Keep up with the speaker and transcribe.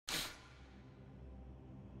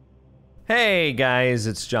Hey guys,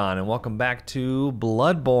 it's John and welcome back to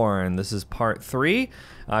Bloodborne. This is part 3.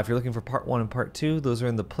 If you're looking for part 1 and part 2, those are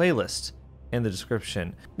in the playlist in the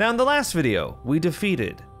description. Now in the last video, we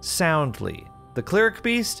defeated, soundly, the Cleric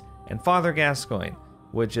Beast and Father Gascoigne,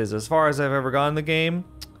 which is as far as I've ever gone in the game,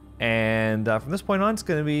 and from this point on it's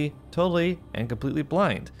going to be totally and completely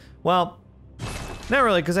blind. Well, not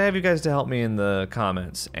really, because I have you guys to help me in the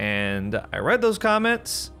comments, and I read those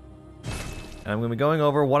comments, and I'm going to be going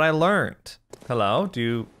over what I learned. Hello, do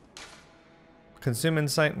you consume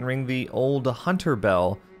insight and ring the old hunter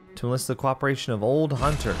bell to enlist the cooperation of old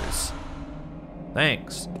hunters?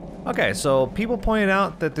 Thanks. Okay, so people pointed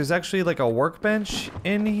out that there's actually like a workbench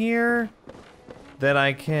in here that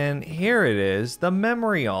I can, here it is, the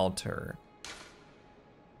memory altar.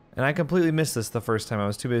 And I completely missed this the first time. I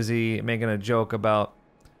was too busy making a joke about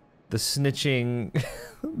the snitching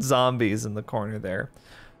zombies in the corner there.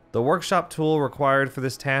 The workshop tool required for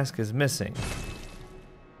this task is missing.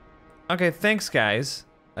 Okay, thanks guys,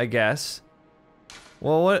 I guess.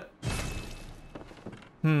 Well, what?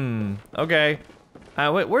 Okay.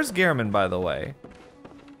 Wait, where's Gehrman, by the way?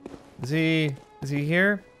 Is he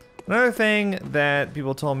here? Another thing that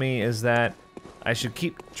people told me is that I should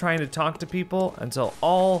keep trying to talk to people until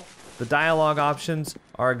all the dialogue options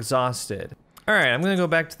are exhausted. All right, I'm gonna go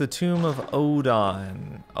back to the Tomb of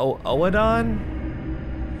Odon. Odon?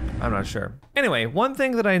 I'm not sure. Anyway, one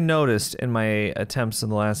thing that I noticed in my attempts in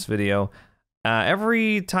the last video,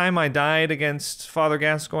 every time I died against Father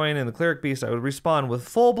Gascoigne and the Cleric Beast, I would respawn with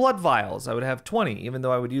full blood vials. I would have 20, even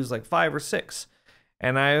though I would use like 5 or 6.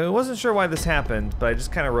 And I wasn't sure why this happened, but I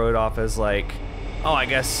just kind of wrote it off as like, oh, I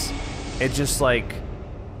guess it just like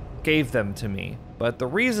gave them to me. But the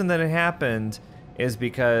reason that it happened is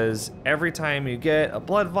because every time you get a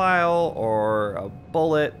blood vial or a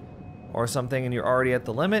bullet or something and you're already at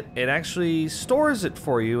the limit, it actually stores it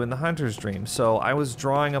for you in the Hunter's Dream. So I was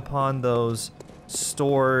drawing upon those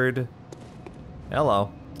stored,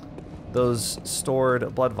 those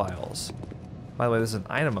stored blood vials. By the way, there's an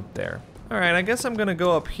item up there. All right, I guess I'm gonna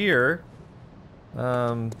go up here.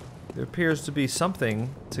 There appears to be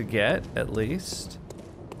something to get, at least.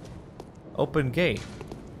 Open gate.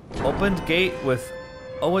 Opened gate with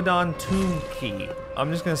Odon tomb key.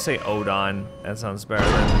 I'm just gonna say Odon. That sounds better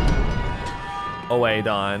than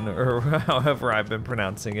Oedon, or however I've been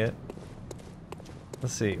pronouncing it.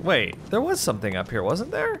 Let's see. Wait, there was something up here,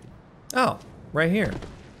 wasn't there? Oh, right here.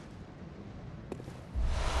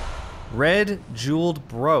 Red jeweled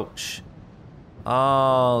brooch.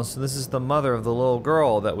 Oh, so this is the mother of the little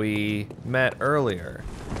girl that we met earlier.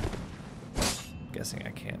 I'm guessing I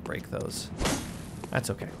can't break those. That's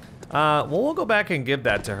okay. Well, we'll go back and give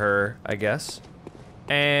that to her, I guess.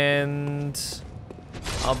 And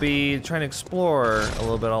I'll be trying to explore a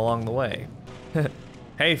little bit along the way.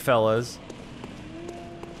 Hey, fellas.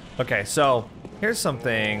 Okay, so here's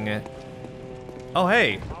something. Oh,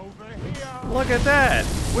 hey. Look at that.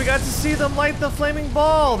 We got to see them light the flaming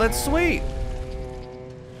ball. That's sweet.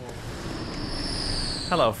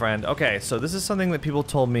 Hello, friend. Okay, so this is something that people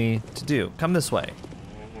told me to do. Come this way.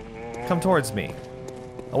 Come towards me.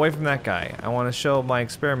 Away from that guy. I want to show my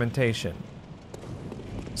experimentation.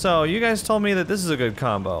 So, you guys told me that this is a good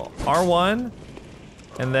combo. R1,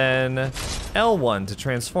 and then L1 to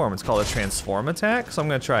transform. It's called a transform attack, so I'm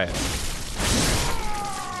gonna try it.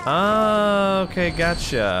 Ah, okay,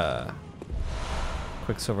 gotcha.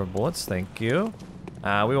 Quicksilver bullets, thank you.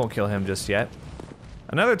 We won't kill him just yet.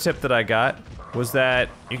 Another tip that I got was that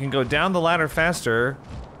you can go down the ladder faster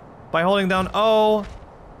by holding down O.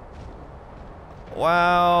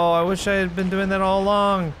 Wow, I wish I had been doing that all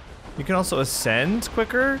along. You can also ascend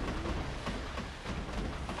quicker.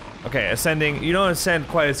 Okay, ascending, you don't ascend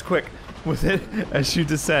quite as quick with it as you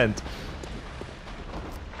descend.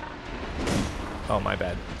 Oh, my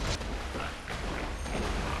bad.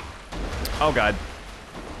 Oh God.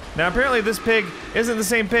 Now apparently this pig isn't the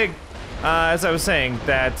same pig as I was saying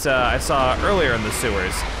that I saw earlier in the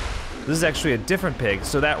sewers. This is actually a different pig.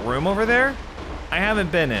 So that room over there, I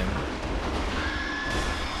haven't been in.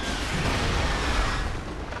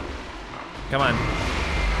 Come on.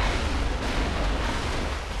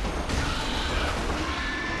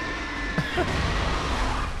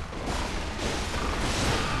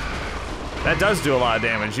 That does do a lot of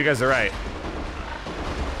damage, you guys are right.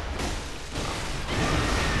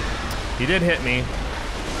 He did hit me.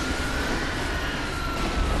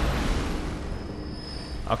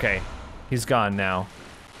 Okay, he's gone now.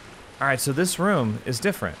 All right, so this room is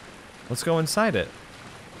different. Let's go inside it.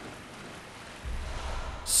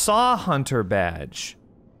 Saw Hunter badge.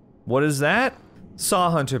 What is that?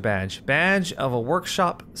 Saw Hunter badge. Badge of a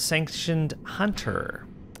workshop sanctioned hunter.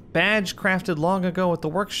 Badge crafted long ago at the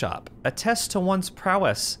workshop. Attests to one's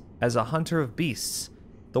prowess as a hunter of beasts.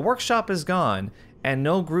 The workshop is gone, and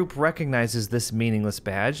no group recognizes this meaningless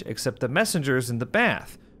badge except the messengers in the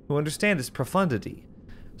bath, who understand its profundity.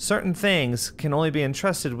 Certain things can only be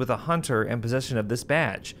entrusted with a hunter in possession of this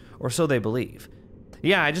badge, or so they believe.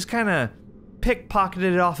 Yeah, I just kind of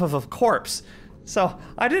pickpocketed it off of a corpse, so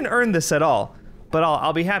I didn't earn this at all, but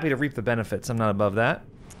I'll be happy to reap the benefits. I'm not above that.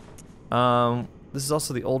 This is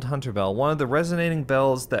also the old hunter bell, one of the resonating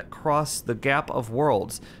bells that cross the gap of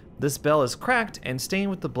worlds. This bell is cracked and stained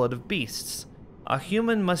with the blood of beasts. A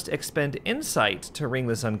human must expend insight to ring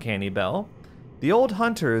this uncanny bell. The old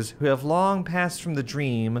hunters, who have long passed from the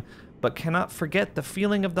dream, but cannot forget the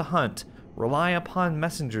feeling of the hunt, rely upon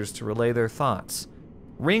messengers to relay their thoughts.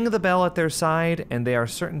 Ring the bell at their side, and they are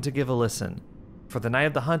certain to give a listen, for the night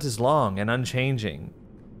of the hunt is long and unchanging.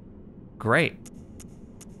 Great.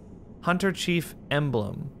 Hunter Chief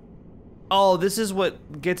Emblem. Oh, this is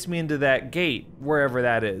what gets me into that gate, wherever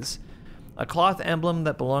that is. A cloth emblem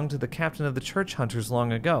that belonged to the captain of the church hunters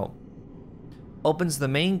long ago. Opens the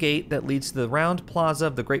main gate that leads to the round plaza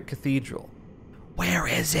of the great cathedral. Where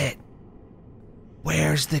is it?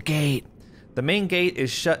 Where's the gate? The main gate is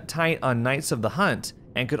shut tight on nights of the hunt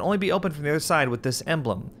and could only be opened from the other side with this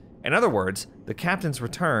emblem. In other words, the captain's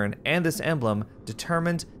return and this emblem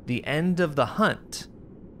determined the end of the hunt.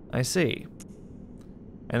 I see.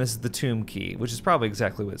 And this is the tomb key, which is probably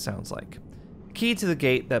exactly what it sounds like. Key to the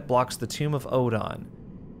gate that blocks the tomb of Odon.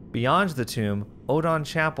 Beyond the tomb, Odon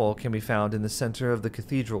Chapel can be found in the center of the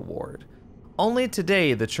Cathedral Ward. Only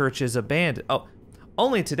today the church is abandoned.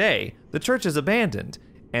 Only today the church is abandoned,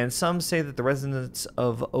 and some say that the residents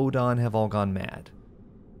of Odon have all gone mad.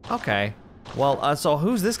 Okay. Well, so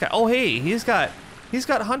who's this guy? Oh, hey, he's got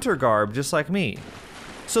hunter garb just like me.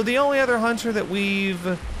 So the only other hunter that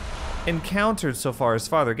we've encountered so far is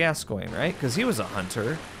Father Gascoigne, right? Because he was a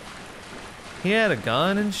hunter. He had a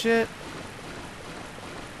gun and shit.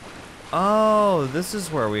 Oh, this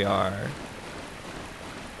is where we are.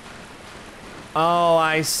 Oh,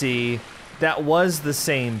 I see. That was the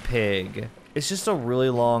same pig. It's just a really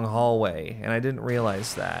long hallway, and I didn't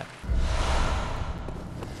realize that.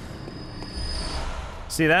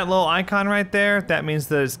 See that little icon right there? That means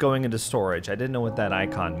that it's going into storage. I didn't know what that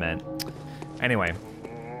icon meant. Anyway,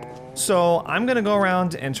 so I'm gonna go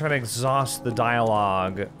around and try to exhaust the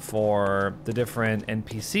dialogue for the different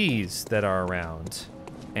NPCs that are around.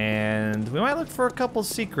 And we might look for a couple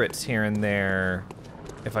secrets here and there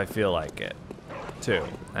if I feel like it, too.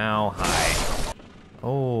 Ow, hi.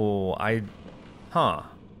 Oh, huh.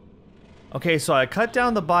 Okay, so I cut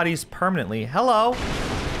down the bodies permanently. Hello.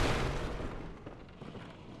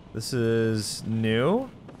 This is new.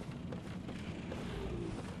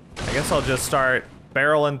 I guess I'll just start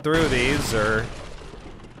barreling through these, or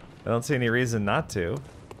I don't see any reason not to.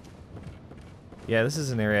 Yeah, this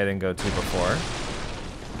is an area I didn't go to before.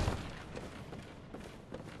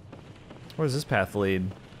 Where does this path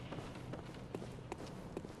lead?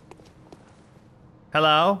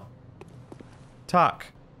 Hello? Talk.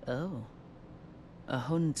 Oh. A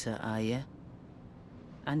hunter, are you?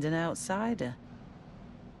 And an outsider?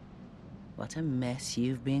 What a mess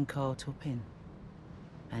you've been caught up in.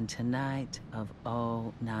 And tonight of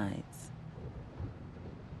all nights.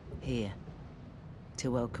 Here, to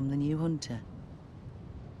welcome the new hunter.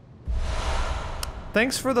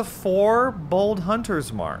 Thanks for the 4 bold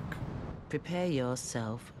hunters mark. Prepare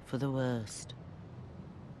yourself for the worst.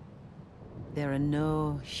 There are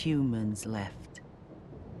no humans left.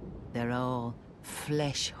 They're all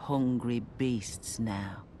flesh-hungry beasts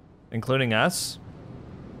now. Including us?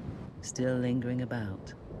 Still lingering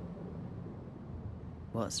about.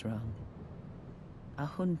 What's wrong? A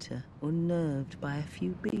hunter unnerved by a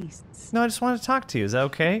few beasts? No, I just wanted to talk to you. Is that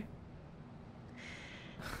okay?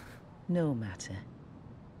 No matter.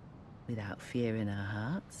 Without fear in our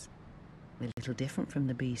hearts, we're a little different from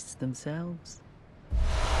the beasts themselves.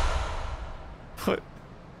 What?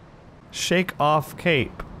 Shake off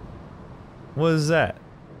cape. What is that?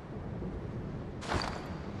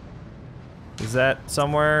 Is that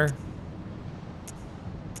somewhere?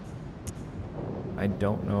 I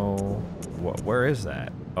don't know. Where is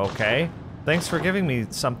that? Okay. Thanks for giving me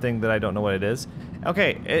something that I don't know what it is.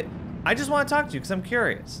 Okay, I just want to talk to you because I'm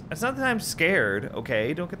curious. It's not that I'm scared,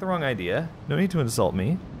 okay? Don't get the wrong idea. No need to insult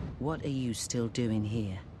me. What are you still doing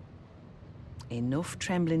here? Enough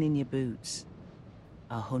trembling in your boots.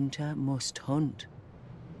 A hunter must hunt.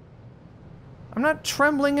 I'm not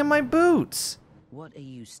trembling in my boots. What are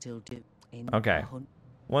you still doing? Okay.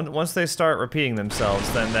 Once they start repeating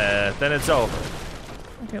themselves, then it's over.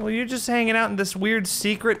 Okay, well, you're just hanging out in this weird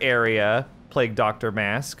secret area plague doctor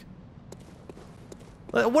mask.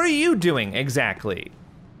 What are you doing exactly?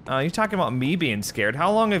 You're talking about me being scared.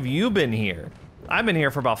 How long have you been here? I've been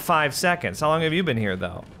here for about 5 seconds. How long have you been here,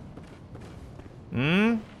 though?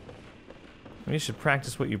 You should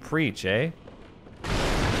practice what you preach, eh?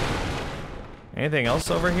 Anything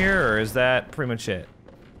else over here, or is that pretty much it?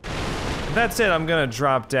 If that's it, I'm gonna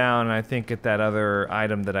drop down and I think get that other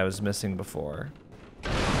item that I was missing before.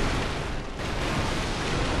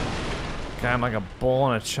 Okay, I'm like a bull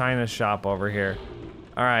in a china shop over here.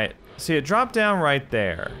 Alright, see it dropped down right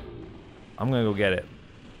there. I'm gonna go get it.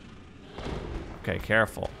 Okay,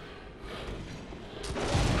 careful.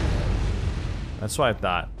 That's what I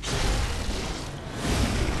thought.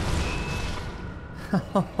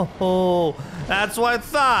 Oh, that's what I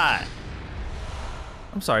thought!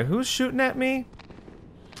 I'm sorry, who's shooting at me?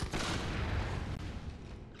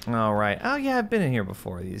 All right. Oh yeah, I've been in here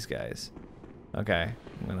before, these guys. Okay,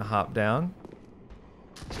 I'm gonna hop down.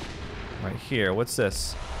 Right here, what's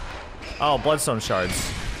this? Oh, bloodstone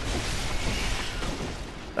shards.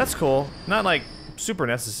 That's cool. Not like super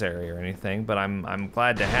necessary or anything, but I'm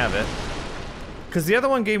glad to have it. Cause the other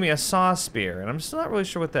one gave me a saw spear, and I'm still not really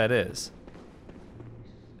sure what that is.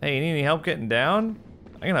 Hey, you need any help getting down?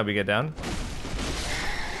 I can help you get down.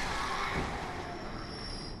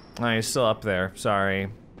 Oh, you're still up there. Sorry.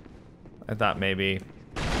 I thought maybe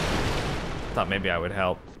I would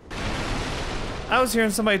help. I was hearing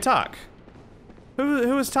somebody talk.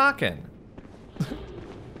 Who was talking?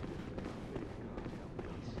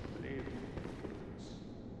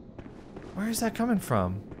 Where is that coming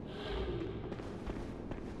from?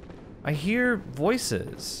 I hear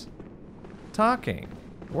voices talking.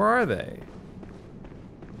 Where are they?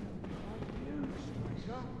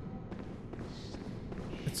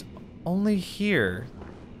 It's only here.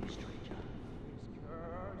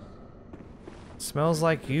 Smells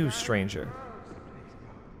like you, stranger.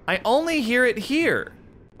 I only hear it here.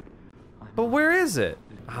 But where is it?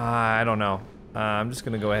 I don't know. I'm just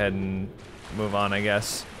gonna go ahead and move on, I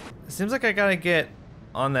guess. It seems like I gotta get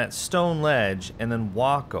on that stone ledge and then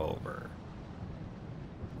walk over.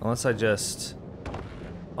 Unless I just...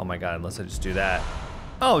 Oh my god, unless I just do that.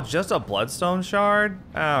 Oh, just a bloodstone shard?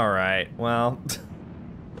 Alright, well...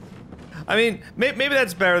 I mean, maybe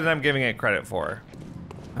that's better than I'm giving it credit for.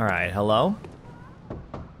 Alright, hello?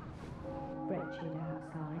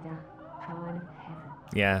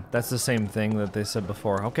 Yeah, that's the same thing that they said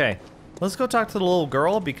before. Okay, let's go talk to the little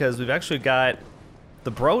girl because we've actually got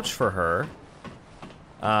the brooch for her.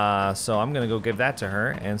 So I'm gonna go give that to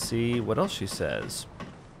her and see what else she says.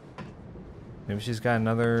 Maybe she's got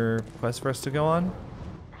another quest for us to go on?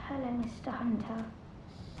 Hello, Mr. Hunter.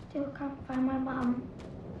 Still can't find my mum.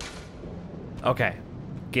 Okay,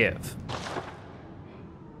 give.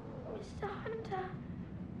 Mr. Hunter,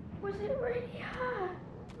 was it really her?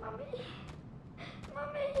 Mummy?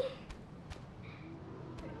 Mummy?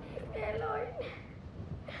 Leave me alone.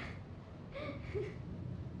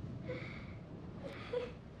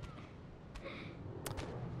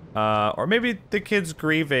 Or maybe the kid's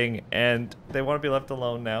grieving and they want to be left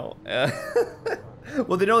alone now.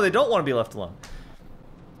 Well, they know they don't want to be left alone.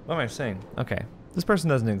 What am I saying? Okay, this person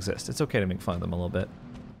doesn't exist. It's okay to make fun of them a little bit.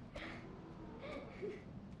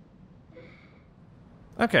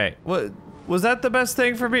 Okay, was that the best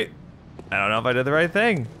thing for me? I don't know if I did the right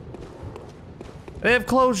thing. They have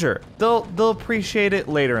closure. They'll appreciate it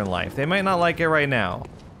later in life. They might not like it right now,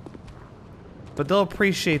 but they'll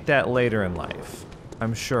appreciate that later in life,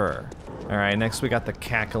 I'm sure. All right, next we got the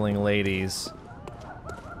cackling ladies.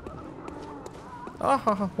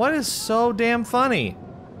 Oh, what is so damn funny?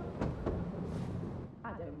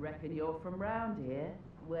 I don't reckon you're from round here.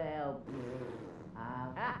 Well,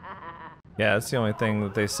 Yeah, that's the only thing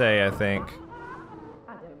that they say, I think.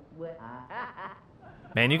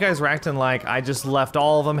 Man, you guys were acting like I just left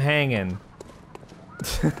all of them hanging.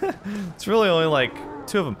 It's really only like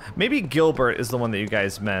 2 of them. Maybe Gilbert is the one that you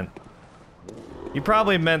guys meant. You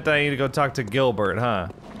probably meant that I need to go talk to Gilbert, huh?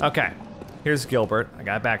 Okay, here's Gilbert. I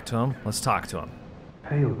got back to him. Let's talk to him.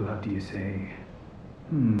 Pale blood, you say?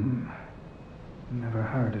 Never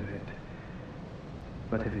heard of it.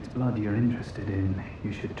 But if it's blood you're interested in,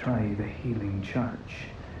 you should try the Healing Church.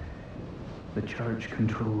 The church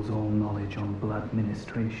controls all knowledge on blood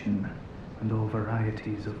ministration and all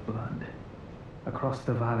varieties of blood. Across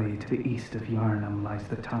the valley to the east of Yarnham lies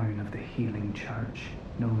the town of the Healing Church,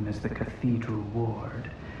 known as the Cathedral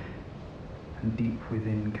Ward. And deep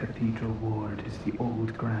within Cathedral Ward is the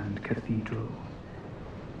old Grand Cathedral,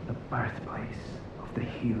 the birthplace of the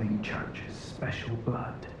Healing Church's special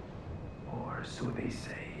blood, or so they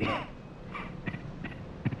say.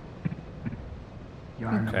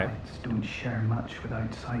 Yarnalites don't share much with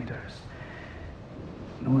outsiders.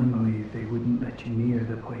 Normally, they wouldn't let you near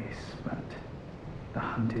the place, but the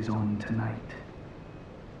hunt is on tonight.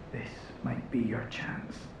 This might be your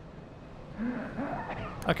chance.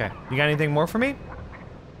 Okay, you got anything more for me?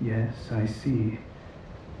 Yes, I see.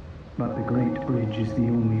 But the Great Bridge is the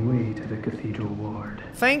only way to the Cathedral Ward.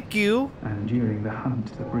 Thank you. And during the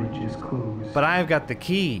hunt, the bridge is closed. But I've got the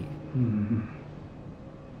key.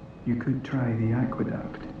 You could try the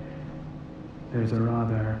aqueduct. There's a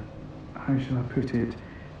rather, how shall I put it,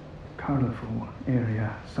 colourful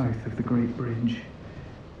area south of the Great Bridge.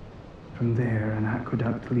 From there, an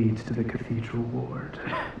aqueduct leads to the Cathedral Ward.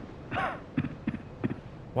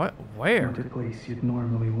 What? Where? Not a place you'd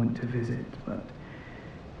normally want to visit, but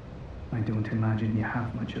I don't imagine you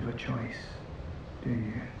have much of a choice, do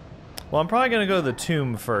you? Well, I'm probably gonna go to the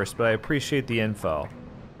tomb first, but I appreciate the info.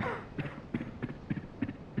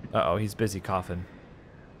 Uh-oh, he's busy coughing.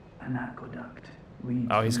 An aqueduct leads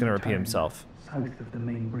Oh, he's from gonna the repeat town himself. south of the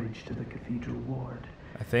main bridge to the Cathedral Ward.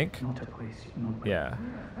 I think? Not a place you'd know. Yeah.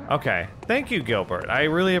 Okay. Thank you, Gilbert. I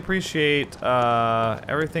really appreciate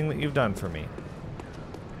everything that you've done for me.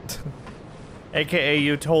 AKA,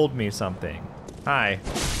 you told me something. Hi.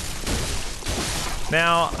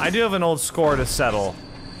 Now, I do have an old score to settle.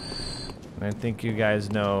 And I think you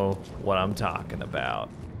guys know what I'm talking about.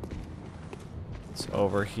 It's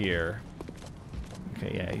over here.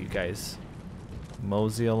 Okay, yeah, you guys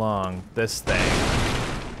mosey along. This thing.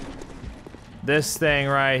 This thing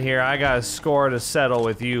right here. I got a score to settle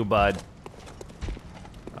with you, bud.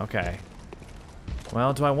 Okay.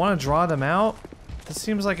 Well, do I want to draw them out? This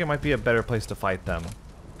seems like it might be a better place to fight them.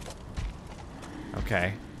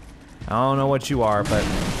 Okay. I don't know what you are, but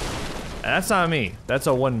that's not me. That's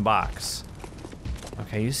a wooden box.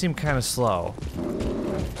 Okay, you seem kind of slow.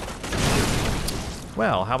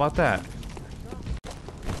 Well, how about that?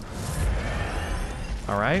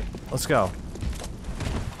 All right, let's go.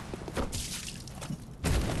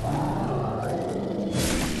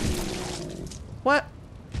 What?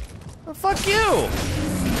 Well, fuck you!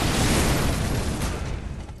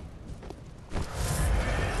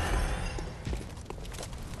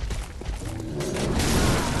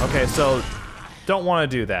 Okay, so don't want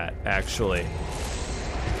to do that, actually.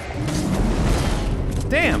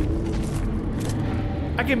 Damn!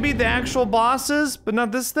 I can beat the actual bosses, but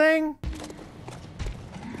not this thing?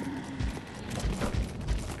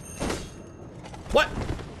 What?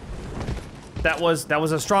 That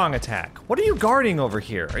was a strong attack. What are you guarding over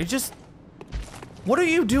here? Are you just... What are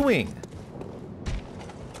you doing?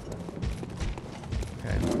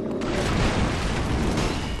 Okay.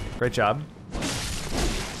 Great job.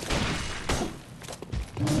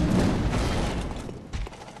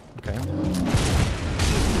 Okay.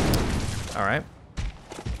 All right.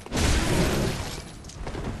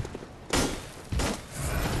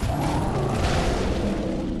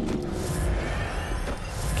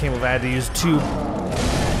 Can't believe I had to use two.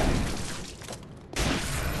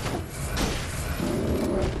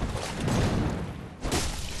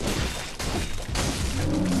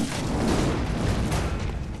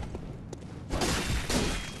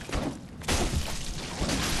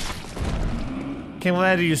 Can't believe I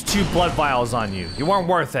had to use 2 blood vials on you. You weren't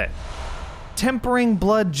worth it. Tempering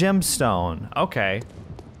blood gemstone. Okay.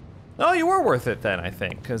 Oh, you were worth it then, I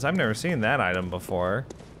think, because I've never seen that item before.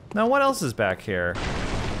 Now, what else is back here?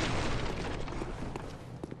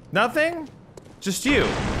 Nothing? Just you.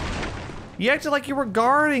 You acted like you were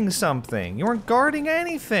guarding something. You weren't guarding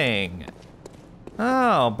anything.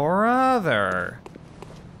 Oh, brother.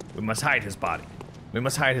 We must hide his body. We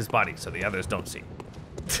must hide his body so the others don't see.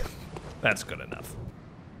 That's good enough.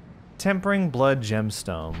 Tempering blood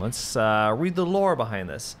gemstone. Let's read the lore behind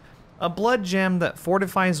this. A blood gem that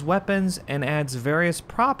fortifies weapons and adds various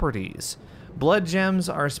properties. Blood gems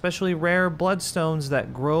are especially rare bloodstones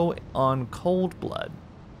that grow on cold blood.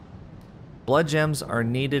 Blood gems are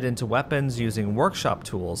kneaded into weapons using workshop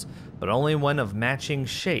tools, but only when of matching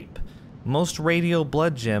shape. Most radio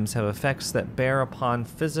blood gems have effects that bear upon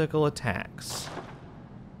physical attacks.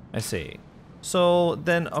 I see. So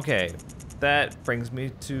then, okay, that brings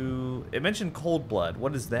me to, it mentioned cold blood.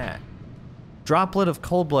 What is that? Droplet of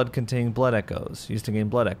cold blood containing blood echoes, used to gain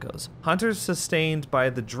blood echoes. Hunters sustained by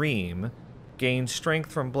the dream gain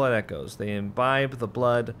strength from blood echoes. They imbibe the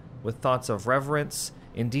blood with thoughts of reverence,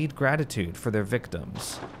 indeed gratitude for their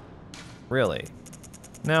victims. Really?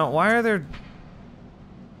 Now, why are there...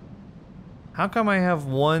 How come I have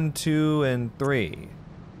 1, 2, and 3?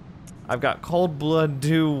 I've got cold blood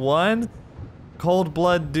do 1, cold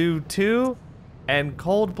blood do 2, and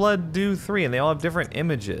cold blood do 3, and they all have different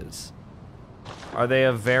images. Are they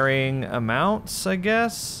of varying amounts, I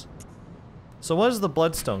guess? So what is the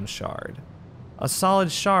bloodstone shard? A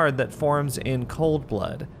solid shard that forms in cold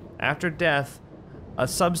blood. After death, a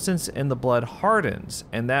substance in the blood hardens,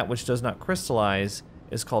 and that which does not crystallize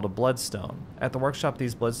is called a bloodstone. At the workshop,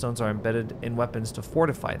 these bloodstones are embedded in weapons to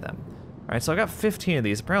fortify them. All right, so I got 15 of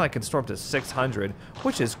these. Apparently I can store up to 600,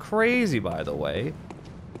 which is crazy, by the way.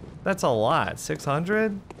 That's a lot,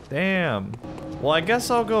 600? Damn. Well, I guess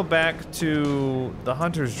I'll go back to the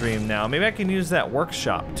Hunter's Dream now. Maybe I can use that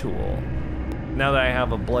workshop tool now that I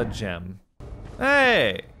have a blood gem.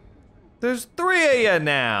 Hey, there's 3 of you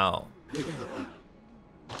now.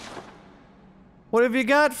 What have you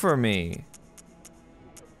got for me?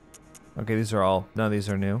 Okay, these are all, none of these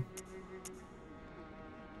are new.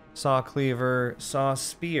 Saw cleaver, saw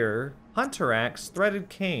spear, hunter axe, threaded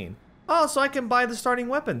cane. Oh, so I can buy the starting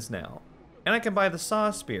weapons now. And I can buy the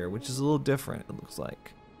saw spear, which is a little different, it looks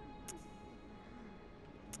like.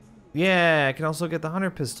 Yeah, I can also get the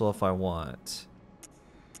hunter pistol if I want.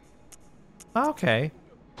 Okay.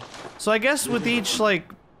 So I guess with each,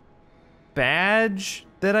 like, badge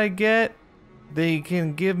that I get, they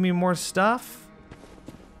can give me more stuff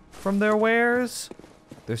from their wares.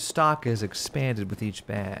 Their stock is expanded with each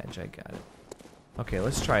badge. I got it. Okay,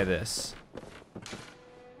 let's try this.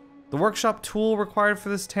 The workshop tool required for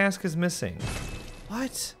this task is missing.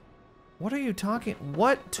 What? What are you talking?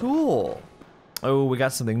 What tool? Oh, we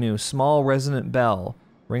got something new. Small resonant bell.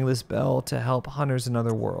 Ring this bell to help hunters in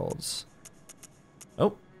other worlds.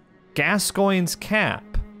 Oh, Gascoigne's cap.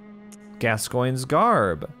 Gascoigne's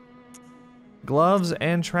garb. Gloves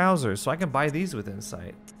and trousers. So I can buy these with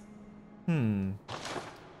insight.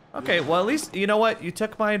 Okay, well at least, you know what? You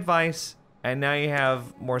took my advice and now you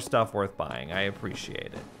have more stuff worth buying. I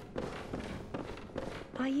appreciate it.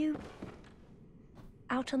 Are you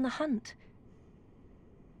out on the hunt?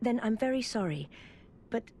 Then I'm very sorry,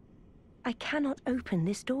 but I cannot open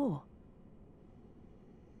this door.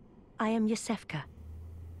 I am Yosefka.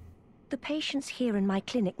 The patients here in my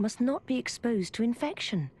clinic must not be exposed to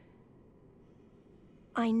infection.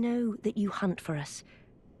 I know that you hunt for us,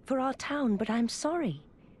 for our town, but I'm sorry.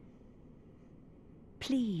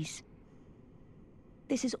 Please.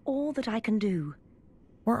 This is all that I can do.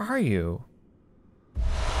 Where are you?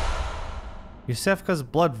 Yosefka's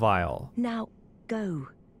blood vial. Now, go.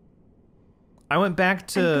 I went back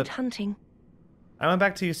to... And good hunting. I went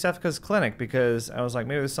back to Yosefka's clinic because I was like,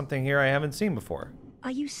 maybe there's something here I haven't seen before.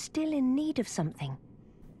 Are you still in need of something?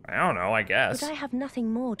 I don't know, I guess. But I have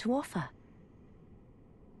nothing more to offer.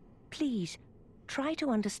 Please, try to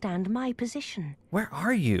understand my position. Where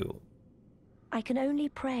are you? I can only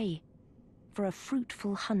pray for a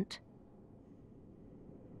fruitful hunt.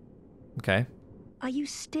 Okay. Are you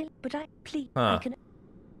still... But please, Huh. I can...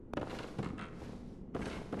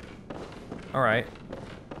 Alright.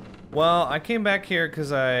 Well, I came back here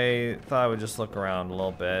because I thought I would just look around a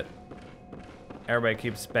little bit. Everybody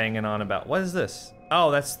keeps banging on about... What is this?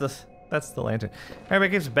 Oh, that's the lantern.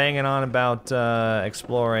 Everybody keeps banging on about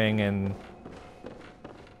exploring and...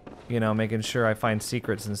 you know, making sure I find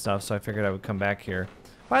secrets and stuff, so I figured I would come back here.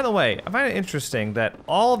 By the way, I find it interesting that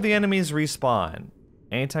all of the enemies respawn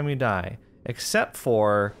anytime you die, except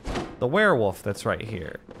for the werewolf that's right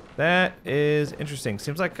here. That is interesting.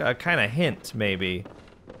 Seems like a kind of hint, maybe,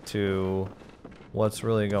 to what's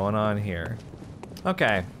really going on here.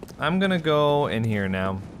 Okay, I'm gonna go in here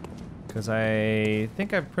now, because I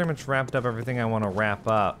think I've pretty much wrapped up everything I want to wrap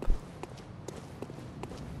up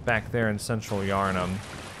back there in Central Yarnum.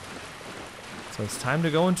 So it's time to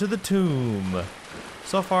go into the tomb.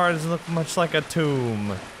 So far, it doesn't look much like a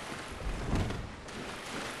tomb.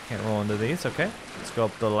 Can't roll into these. Okay, let's go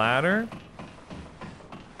up the ladder.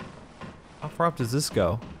 How far up does this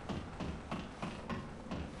go?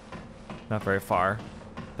 Not very far,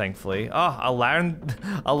 thankfully. Oh, a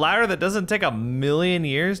ladder that doesn't take 1,000,000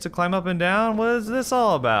 years to climb up and down? What is this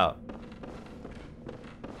all about?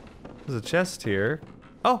 There's a chest here.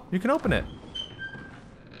 Oh, you can open it.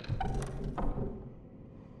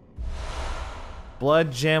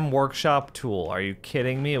 Blood Gem Workshop Tool. Are you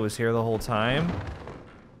kidding me? It was here the whole time?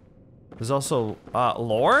 There's also,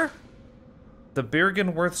 lore? The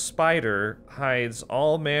Birgenworth spider hides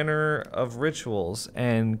all manner of rituals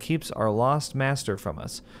and keeps our lost master from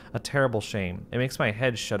us. A terrible shame. It makes my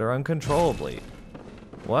head shudder uncontrollably.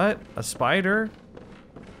 What? A spider?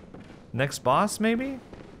 Next boss, maybe?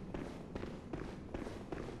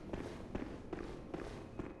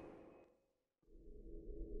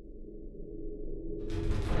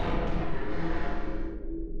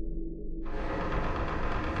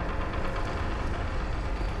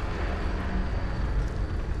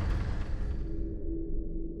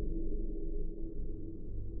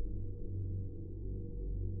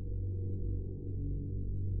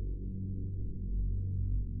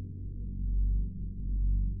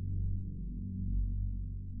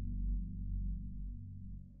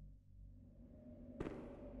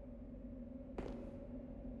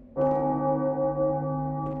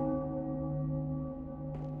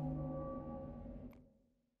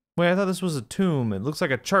 Wait, I thought this was a tomb. It looks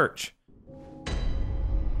like a church.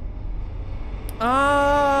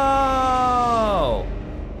 Oh!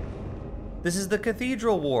 This is the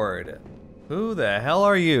Cathedral Ward. Who the hell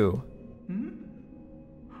are you? Hmm?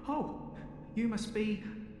 Oh, you must be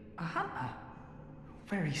a hunter.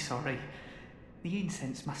 Very sorry. The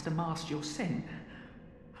incense must have masked your scent.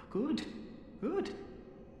 Good, good.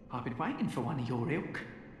 I've been waiting for one of your ilk.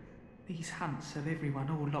 These hunts have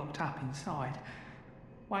everyone all locked up inside,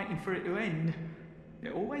 waiting for it to end.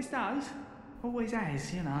 It always does, always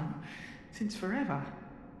has, you know, since forever.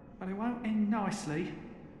 But it won't end nicely,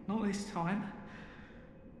 not this time.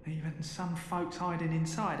 Even some folks hiding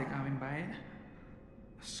inside are going bad.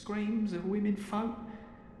 The screams of women folk,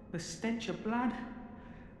 the stench of blood,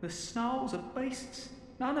 the snarls of beasts,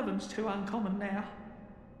 none of them's too uncommon now.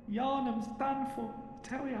 Yarnum's done for, I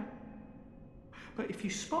tell ya. But if you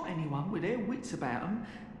spot anyone with their wits about them,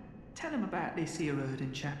 tell them about this here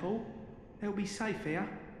Erden Chapel. They'll be safe here.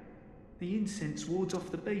 The incense wards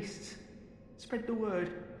off the beasts. Spread the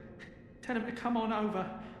word. Tell them to come on over,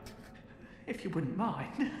 if you wouldn't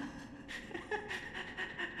mind.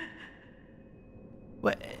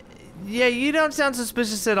 What? Yeah, you don't sound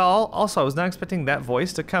suspicious at all. Also, I was not expecting that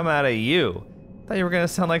voice to come out of you. I thought you were gonna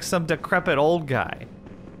sound like some decrepit old guy.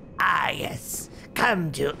 Ah, yes.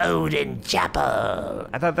 Come to Odin Chapel.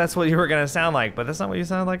 I thought that's what you were gonna sound like, but that's not what you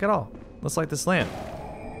sounded like at all. Let's light this lamp.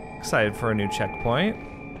 Excited for a new checkpoint.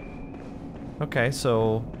 Okay,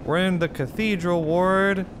 so we're in the Cathedral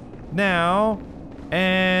Ward now,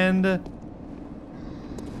 and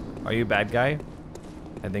are you a bad guy?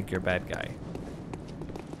 I think you're a bad guy.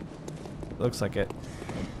 Looks like it.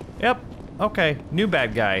 Yep. Okay, new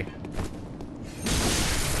bad guy.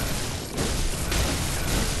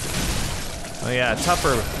 Oh yeah,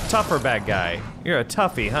 tougher bad guy. You're a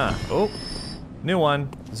toughie, huh? Oh, new one.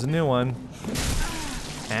 There's a new one.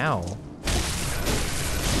 Ow.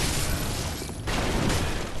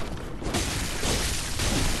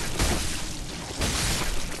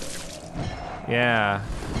 Yeah,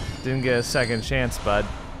 didn't get a second chance, bud.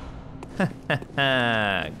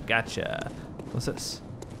 Gotcha. What's this?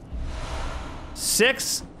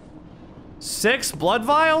 Six blood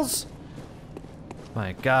vials?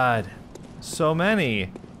 My God. So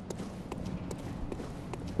many.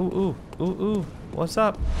 Ooh. What's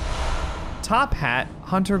up? Top hat,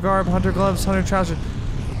 hunter garb, hunter gloves, hunter trousers.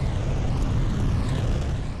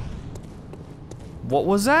 What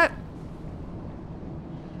was that?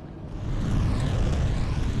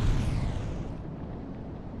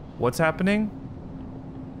 What's happening?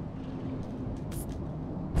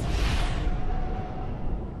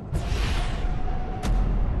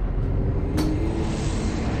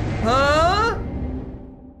 Huh?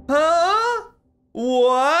 Huh?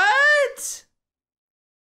 What?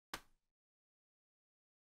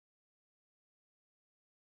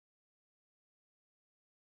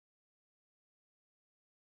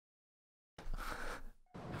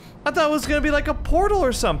 I thought it was gonna be like a portal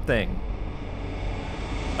or something.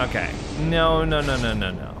 Okay. No. All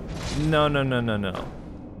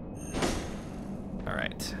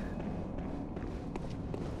right.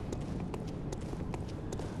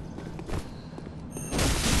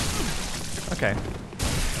 Okay.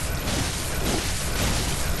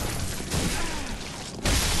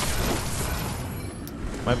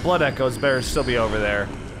 My blood echoes better still be over there,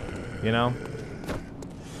 you know?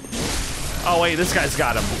 Oh wait, this guy's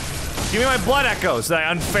got him. Give me my blood echoes that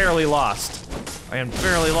I unfairly lost. I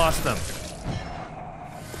unfairly lost them.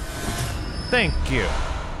 Thank you.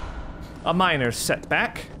 A minor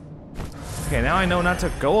setback. Okay, now I know not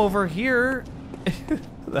to go over here.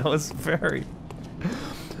 That was very...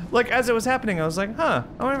 Like, as it was happening, I was like, huh,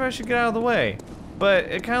 I wonder if I should get out of the way. But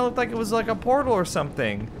it kind of looked like it was like a portal or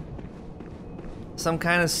something. Some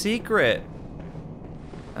kind of secret.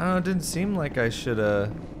 I don't know, it didn't seem like I should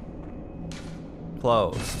have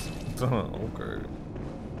closed. Okay.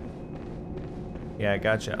 Yeah,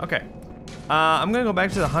 gotcha. Okay. I'm gonna go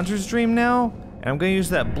back to the Hunter's Dream now, and I'm gonna use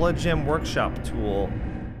that Blood Gem Workshop tool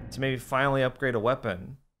to maybe finally upgrade a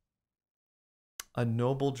weapon. A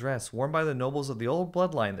noble dress worn by the nobles of the old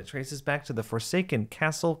bloodline that traces back to the forsaken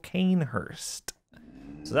Castle Canehurst.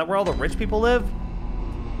 So is that where all the rich people live?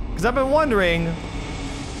 Because I've been wondering,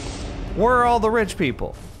 where are all the rich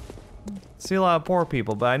people? See a lot of poor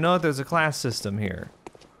people, but I know that there's a class system here.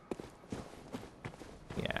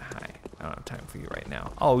 Yeah, hi. I don't have time for you right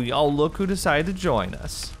now. Oh, look who decided to join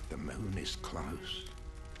us. The moon is close.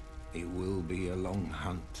 It will be a long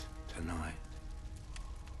hunt tonight.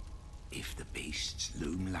 If the beasts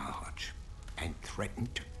loom large and threaten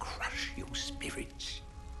to crush your spirits,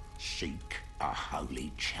 seek a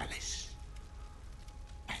holy chalice.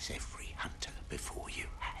 At as every hunter before you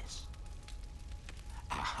has.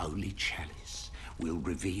 A holy chalice will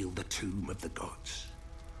reveal the tomb of the gods,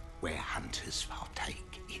 where hunters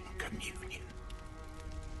partake in communion.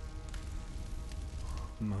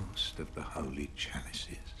 Most of the holy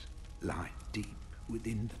chalices lie deep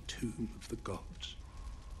within the tomb of the gods,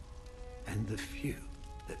 and the few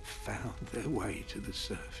that found their way to the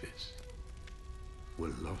surface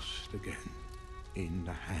were lost again in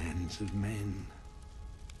the hands of men.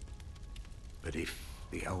 But if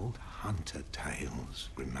the old hunter tales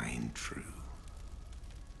remain true,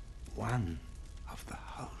 one of the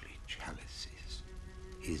holy chalices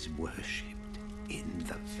is worshipped in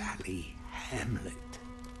the valley hamlet.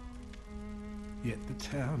 Yet the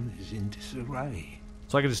town is in disarray.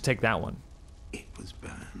 So I could just take that one. It was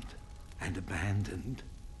burned and abandoned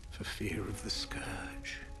for fear of the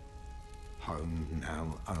scourge. Home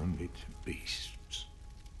now only to beasts.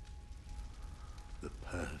 The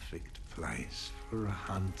perfect place for a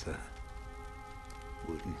hunter,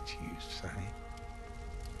 wouldn't you say?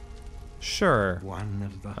 Sure. One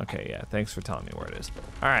of the... Okay, yeah, thanks for telling me where it is.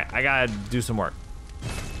 All right, I gotta do some work.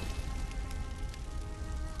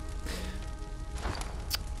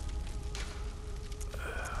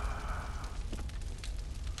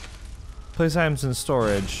 Place items in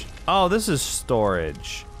storage. Oh, this is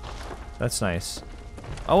storage. That's nice.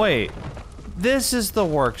 Oh, wait. This is the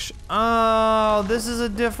workshop. Oh, this is a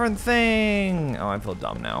different thing. Oh, I feel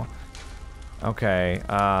dumb now. Okay.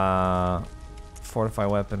 Fortify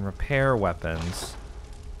weapon, repair weapons.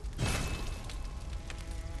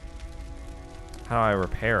 How do I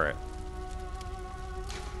repair it?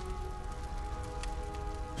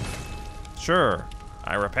 Sure,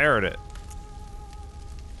 I repaired it.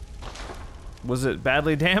 Was it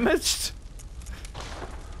badly damaged?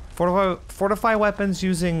 Fortify weapons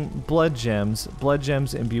using blood gems. Blood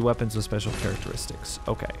gems imbue weapons with special characteristics.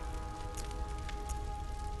 Okay.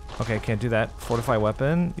 Okay, can't do that. Fortify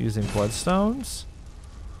weapon using bloodstones.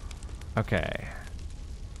 Okay.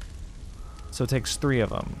 So it takes 3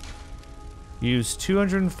 of them. Use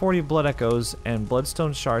 240 blood echoes and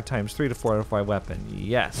bloodstone shard times 3 to fortify weapon.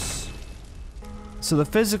 Yes. So the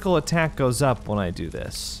physical attack goes up when I do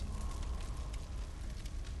this.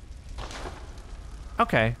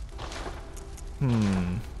 Okay.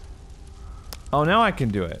 Oh, now I can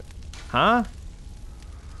do it. Huh?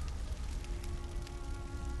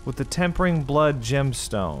 With the tempering blood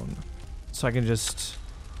gemstone. So I can just...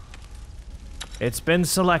 It's been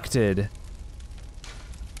selected.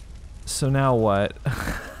 So now what?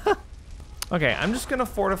 Okay, I'm just gonna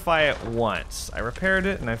fortify it once. I repaired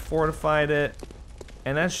it and I fortified it.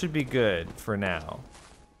 And that should be good for now.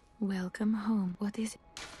 Welcome home. What is it?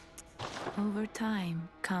 Over time,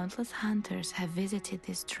 countless hunters have visited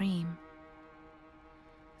this dream.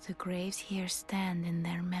 The graves here stand in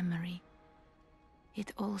their memory.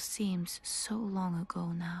 It all seems so long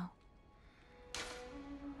ago now.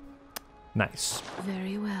 Nice.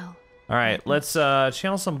 Very well. All right, let's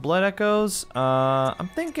channel some blood echoes. I'm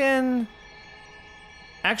thinking...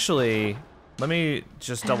 Actually, let me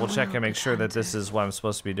just double check and make sure that this is what I'm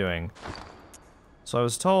supposed to be doing. So I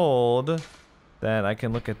was told that I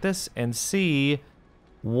can look at this and see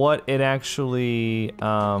what it actually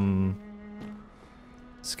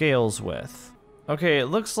scales with. Okay, it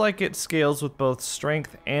looks like it scales with both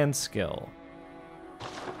strength and skill.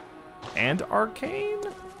 And arcane?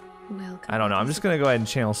 Welcome. I don't know, I'm just gonna go ahead and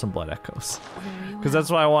channel some blood echoes. Because that's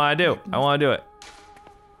what I wanna do. I wanna do it.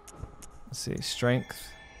 Let's see,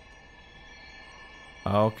 strength.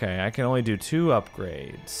 Okay, I can only do 2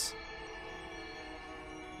 upgrades.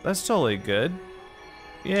 That's totally good.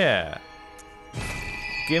 Yeah.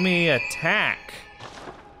 Give me attack.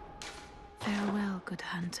 Farewell, good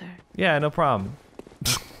hunter. Yeah, no problem.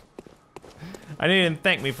 I didn't even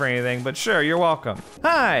thank me for anything, but sure, you're welcome.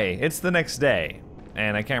 Hi, it's the next day,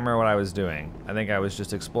 and I can't remember what I was doing. I think I was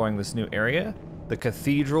just exploring this new area, the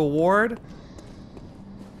Cathedral Ward.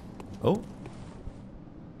 Oh.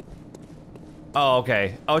 Oh,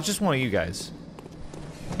 okay. Oh, it's just one of you guys.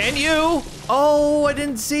 And you! Oh, I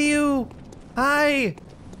didn't see you! Hi!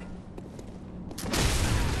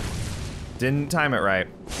 Didn't time it right.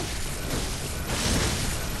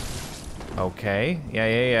 Okay,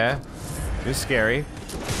 yeah. You're scary.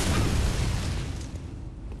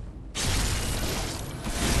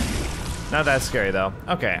 Not that scary though.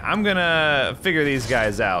 Okay, I'm gonna figure these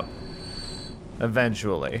guys out.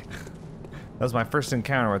 Eventually. That was my first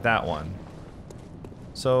encounter with that one.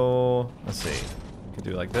 So, let's see. Could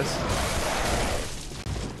do it like this.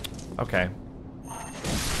 Okay.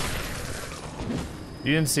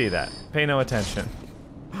 You didn't see that. Pay no attention.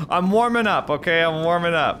 I'm warming up, okay? I'm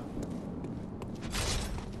warming up.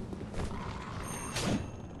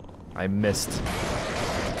 I missed.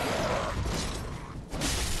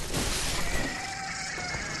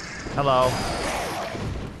 Hello.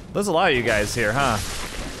 There's a lot of you guys here, huh?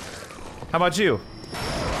 How about you?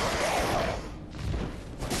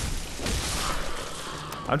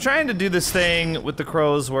 I'm trying to do this thing with the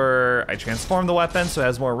crows where I transform the weapon so it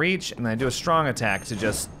has more reach, and then I do a strong attack to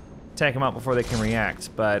just take them out before they can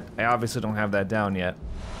react, but I obviously don't have that down yet.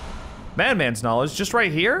 Madman's knowledge, just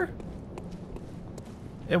right here?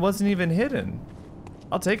 It wasn't even hidden.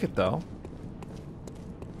 I'll take it though.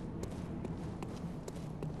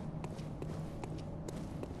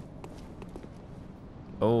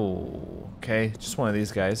 Oh, okay, just one of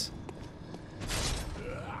these guys.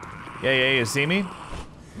 Yeah, you see me?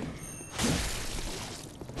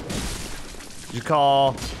 You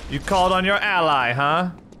called on your ally,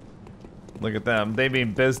 huh? Look at them, they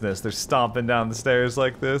mean business. They're stomping down the stairs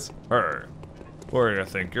like this. Hey, where do you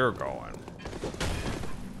think you're going?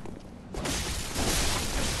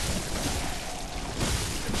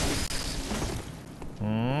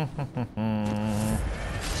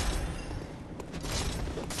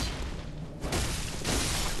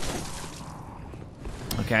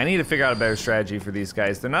 Okay, I need to figure out a better strategy for these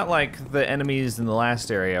guys. They're not like the enemies in the last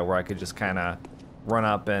area where I could just kind of run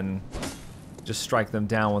up and just strike them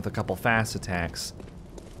down with a couple fast attacks.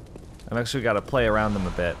 I've actually got to play around them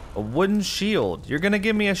a bit. A wooden shield. You're gonna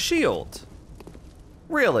give me a shield?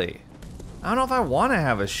 Really? I don't know if I want to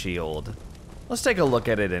have a shield. Let's take a look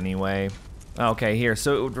at it anyway. Okay, here.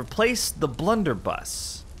 So it would replace the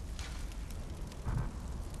blunderbuss.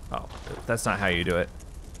 Oh, that's not how you do it.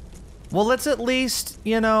 Well, let's at least,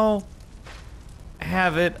 you know,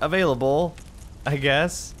 have it available, I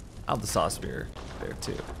guess. I'll have the saw spear there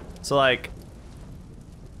too. So like,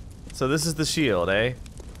 so this is the shield, eh?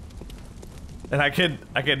 And I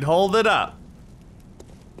can hold it up.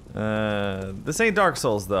 This ain't Dark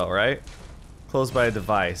Souls though, right? Closed by a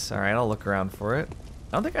device. All right, I'll look around for it.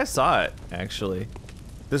 I don't think I saw it, actually.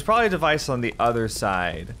 There's probably a device on the other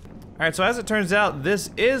side. All right, so as it turns out, this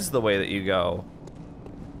is the way that you go.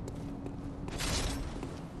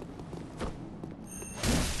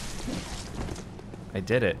 I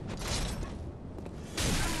did it.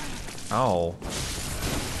 Oh.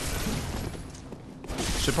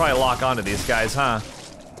 Should probably lock onto these guys, huh?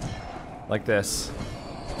 Like this.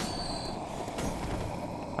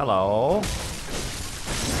 Hello.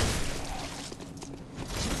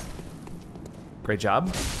 Great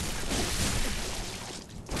job.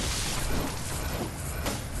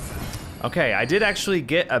 Okay, I did actually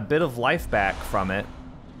get a bit of life back from it.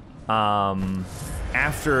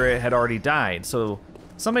 After it had already died. So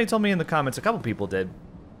somebody told me in the comments, a couple people did,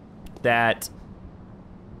 that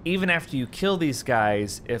even after you kill these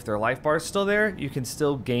guys, if their life bar is still there, you can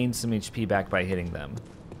still gain some HP back by hitting them.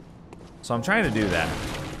 So I'm trying to do that.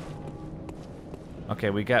 Okay,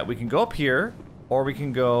 we can go up here, or we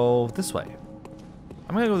can go this way.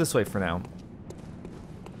 I'm gonna go this way for now.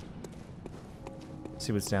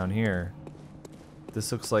 See what's down here.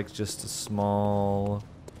 This looks like just a small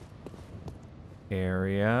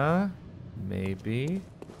area, maybe.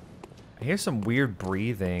 I hear some weird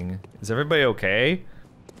breathing. Is everybody okay?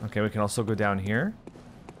 Okay, we can also go down here.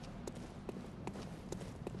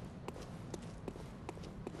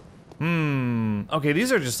 Okay,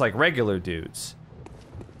 these are just like regular dudes.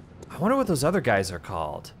 I wonder what those other guys are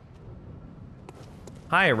called.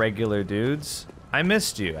 Hi, regular dudes. I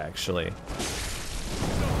missed you, actually.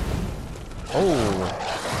 Oh.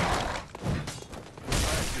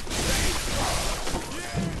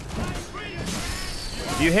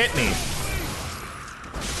 You hit me.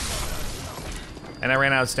 And I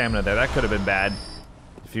ran out of stamina there. That could have been bad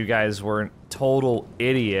if you guys weren't total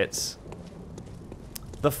idiots.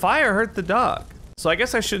 The fire hurt the dog. So I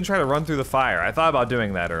guess I shouldn't try to run through the fire. I thought about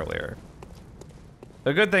doing that earlier.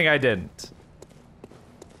 A good thing I didn't.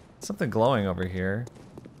 Something glowing over here.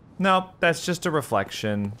 Nope, that's just a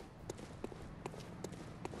reflection.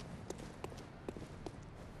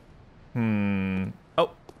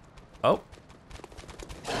 Oh. Oh.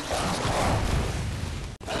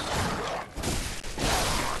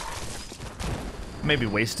 Maybe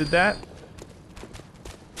wasted that?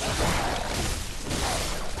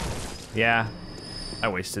 Yeah, I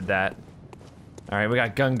wasted that. All right, we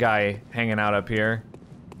got gun guy hanging out up here.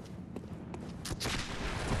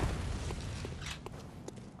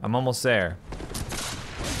 I'm almost there.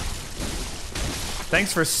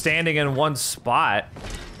 Thanks for standing in one spot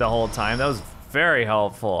the whole time. That was very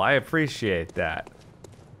helpful. I appreciate that.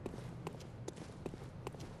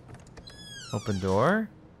 Open door.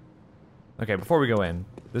 Okay, before we go in,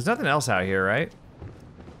 there's nothing else out here, right?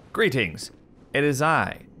 Greetings. It is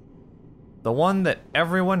I, The one that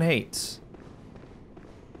everyone hates.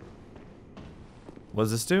 What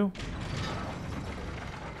does this do?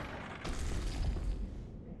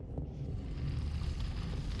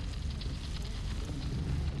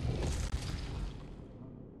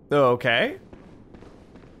 Okay.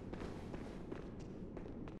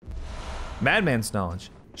 Madman's knowledge.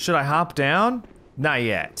 Should I hop down? Not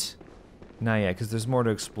yet. Not yet, because there's more to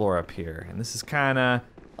explore up here. And this is kind of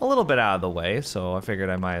a little bit out of the way, so I figured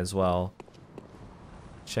I might as well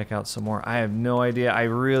check out some more. I have no idea. I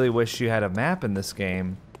really wish you had a map in this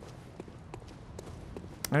game.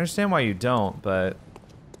 I understand why you don't, but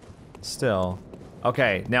still.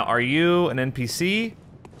 Okay, now are you an NPC?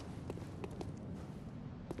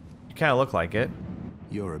 You kind of look like it.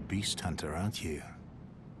 You're a beast hunter, aren't you?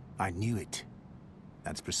 I knew it.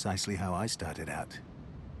 That's precisely how I started out.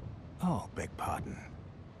 Oh, beg pardon.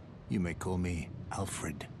 You may call me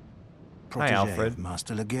Alfred. Hi, Alfred. Of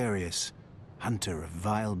Master Ligarius, hunter of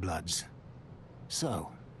vile bloods.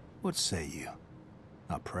 So, what say you?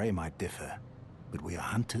 Our prey might differ, but we are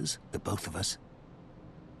hunters, the both of us.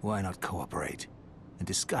 Why not cooperate and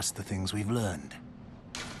discuss the things we've learned?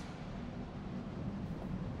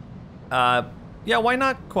 Yeah, why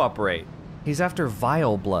not cooperate? He's after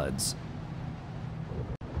vile bloods.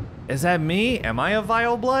 Is that me? Am I a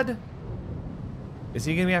vile blood? Is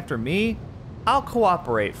he gonna be after me? I'll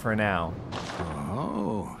cooperate for now.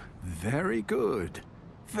 Oh, very good.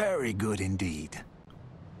 Very good indeed.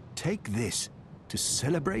 Take this to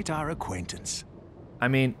celebrate our acquaintance. I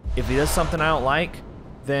mean, if he does something I don't like,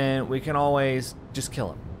 then we can always just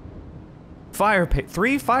kill him.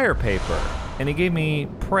 3 fire paper, and he gave me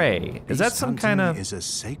prey. Is that some kind of... is a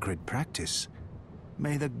sacred practice.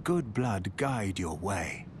 May the good blood guide your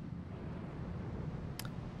way.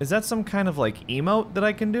 Is that some kind of like emote that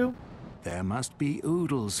I can do? There must be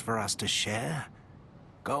oodles for us to share.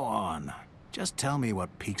 Go on. Just tell me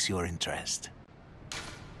what piques your interest.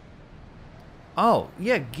 Oh,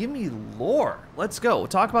 yeah, give me lore. Let's go. We'll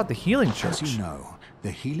talk about the Healing Church. As you know, the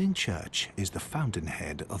Healing Church is the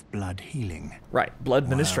fountainhead of blood healing. Right, blood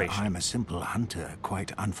administration. Well, I'm a simple hunter,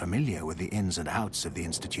 quite unfamiliar with the ins and outs of the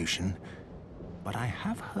institution. But I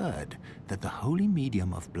have heard that the holy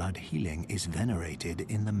medium of blood healing is venerated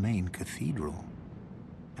in the main cathedral,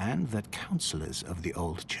 and that counselors of the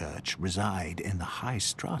old church reside in the high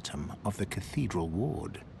stratum of the Cathedral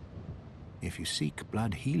Ward. If you seek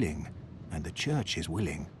blood healing, and the church is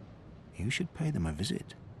willing, you should pay them a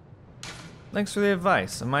visit. Thanks for the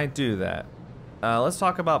advice. I might do that. Let's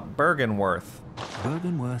talk about Byrgenwerth.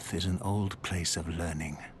 Byrgenwerth is an old place of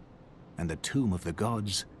learning, and the Tomb of the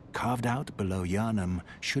Gods, carved out below Yharnam,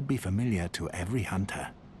 should be familiar to every hunter.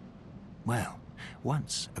 Well,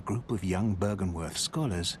 once a group of young Byrgenwerth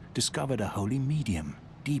scholars discovered a holy medium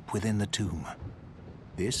deep within the tomb.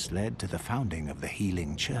 This led to the founding of the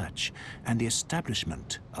Healing Church and the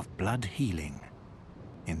establishment of blood healing.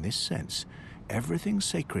 In this sense, everything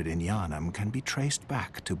sacred in Yharnam can be traced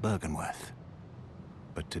back to Byrgenwerth.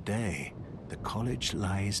 But today, the college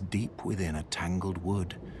lies deep within a tangled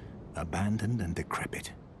wood, abandoned and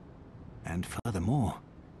decrepit. And furthermore,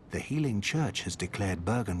 the Healing Church has declared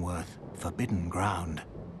Byrgenwerth forbidden ground.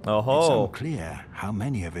 Oh-ho. It's unclear how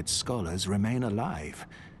many of its scholars remain alive,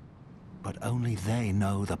 but only they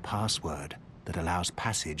know the password that allows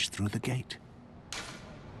passage through the gate.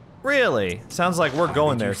 Really? Sounds like we're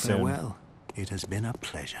going there soon. Well, it has been a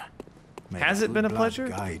pleasure. Has it been a pleasure?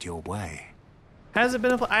 Guide your way. Has it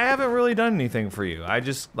been a I haven't really done anything for you. I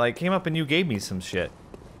just like came up and you gave me some shit.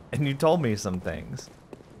 And you told me some things.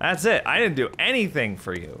 That's it. I didn't do anything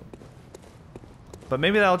for you. But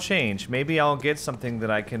maybe that'll change. Maybe I'll get something that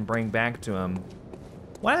I can bring back to him.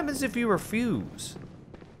 What happens if you refuse?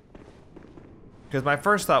 Because my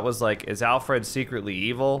first thought was like, is Alfred secretly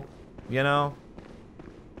evil? You know?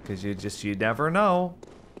 Because you never know.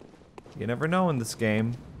 You never know in this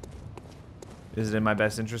game. Is it in my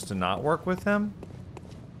best interest to not work with him?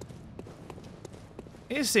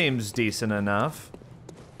 He seems decent enough.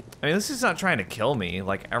 I mean, this is not trying to kill me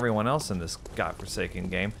like everyone else in this godforsaken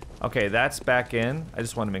game. Okay, that's back in. I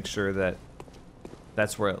just want to make sure that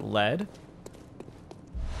that's where it led.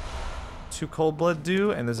 2 cold blood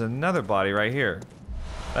do, and there's another body right here.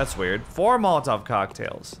 That's weird. 4 Molotov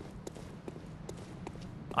cocktails.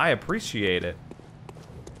 I appreciate it.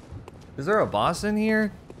 Is there a boss in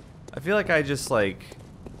here? I feel like I just like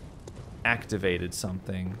activated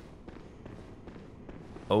something.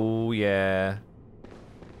 Oh yeah.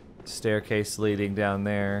 Staircase leading down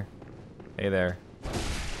there. Hey there.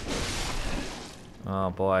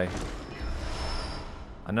 Oh boy.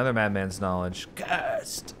 Another madman's knowledge.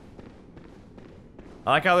 Cursed.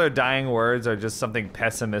 I like how their dying words are just something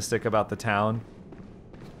pessimistic about the town.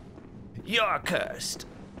 You're cursed.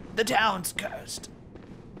 The town's cursed.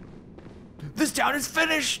 This town is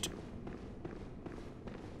finished.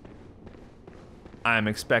 I'm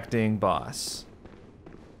expecting boss.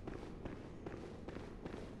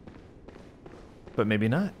 But maybe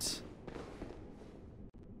not.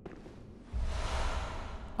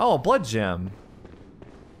 Oh, a blood gem.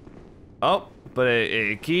 Oh, but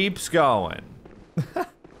it keeps going.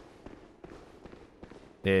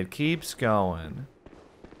 It keeps going.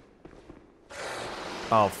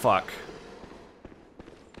 Oh, fuck.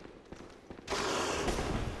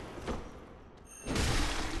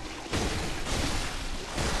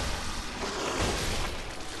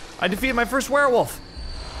 I defeated my first werewolf.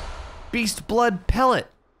 Beast blood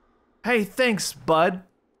pellet. Hey, thanks, bud.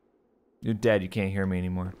 You're dead, you can't hear me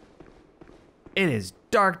anymore. It is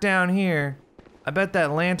dark down here. I bet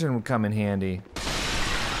that lantern would come in handy.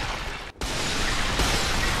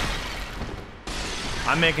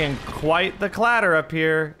 I'm making quite the clatter up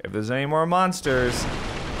here. If there's any more monsters.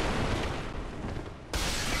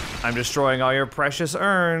 I'm destroying all your precious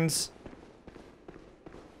urns.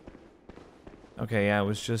 Okay, yeah, it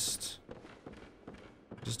was just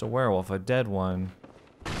a werewolf, a dead one.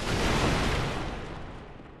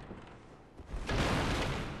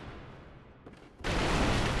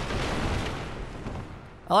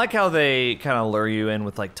 I like how they kind of lure you in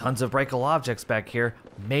with like tons of breakable objects back here,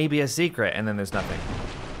 maybe a secret, and then there's nothing.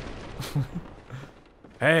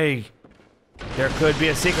 Hey, there could be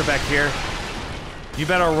a secret back here. You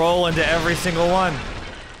better roll into every single one.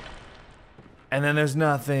 And then there's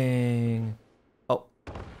nothing. Oh.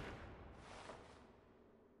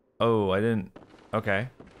 Oh, I didn't. Okay.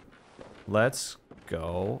 Let's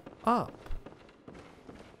go up.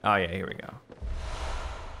 Oh yeah, here we go.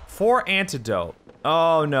 4 antidote.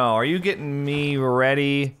 Oh no, are you getting me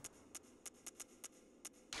ready?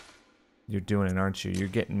 You're doing it, aren't you? You're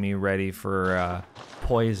getting me ready for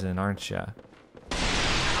poison, aren't you?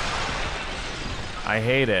 I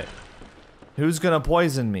hate it. Who's gonna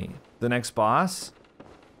poison me? The next boss?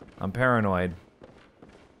 I'm paranoid.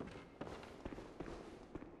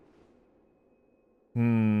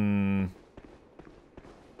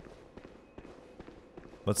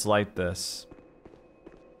 Let's light this.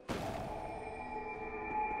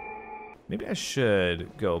 Maybe I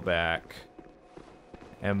should go back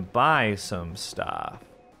and buy some stuff.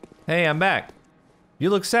 Hey, I'm back. You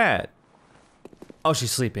look sad. Oh,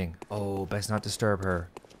 she's sleeping. Oh, best not disturb her.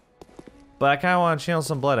 But I kind of want to channel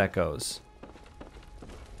some blood echoes.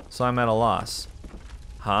 So I'm at a loss.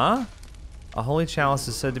 Huh? A holy chalice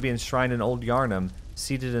is said to be enshrined in Old Yarnum,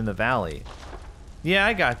 seated in the valley. Yeah,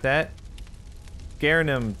 I got that.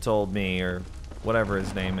 Garnum told me, or whatever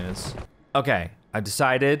his name is. Okay, I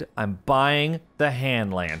decided I'm buying the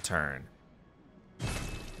hand lantern.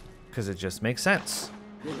 Because it just makes sense.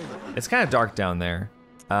 It's kind of dark down there.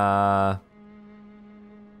 Do I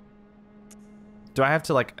have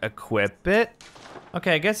to like equip it?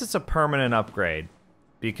 Okay, I guess it's a permanent upgrade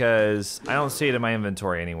because I don't see it in my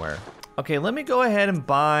inventory anywhere. Okay, let me go ahead and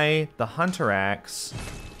buy the hunter axe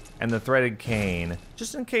and the threaded cane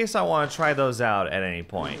just in case I want to try those out at any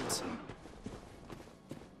point.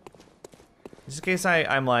 Just in case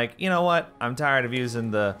I'm like, you know what? I'm tired of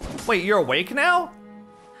using the... Wait, you're awake now?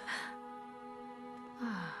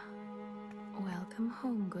 Welcome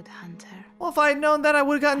home, good hunter. Well, if I had known that, I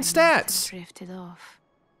would have gotten stats. Drifted off.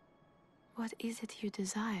 What is it you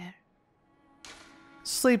desire?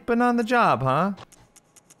 Sleeping on the job, huh?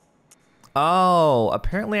 Oh,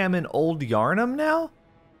 apparently I'm in Old Yarnum now?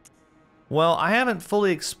 Well, I haven't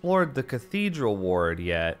fully explored the Cathedral Ward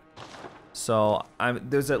yet. So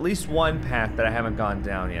there's at least one path that I haven't gone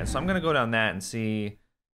down yet. So I'm gonna go down that and see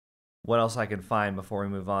what else I can find before we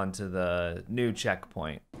move on to the new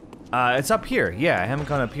checkpoint. It's up here. Yeah, I haven't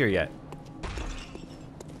gone up here yet.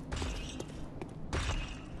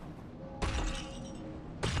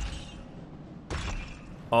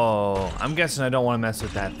 Oh, I'm guessing I don't want to mess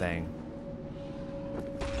with that thing.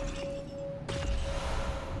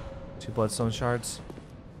 2 bloodstone shards.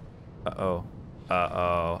 Uh-oh.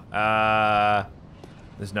 Uh-oh.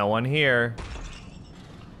 There's no one here.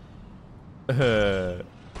 Yeah,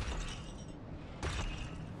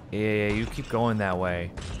 you keep going that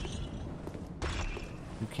way.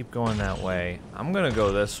 You keep going that way. I'm gonna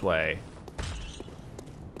go this way.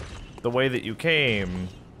 The way that you came,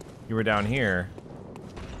 you were down here.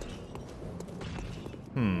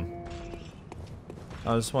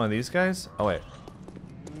 Oh, this is one of these guys? Oh, wait.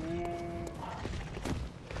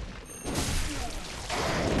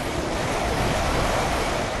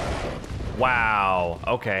 Wow.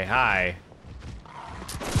 Okay, hi.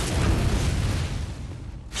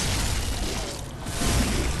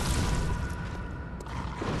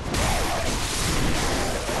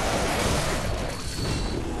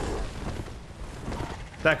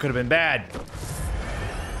 That could have been bad.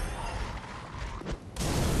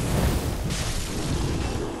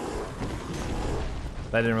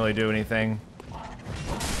 That didn't really do anything.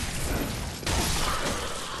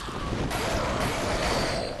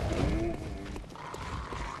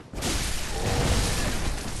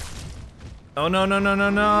 Oh no, no, no, no,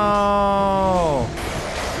 no!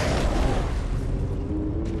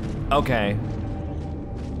 Okay.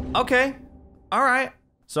 Okay. All right.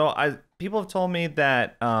 So people have told me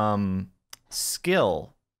that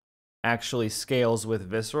skill actually scales with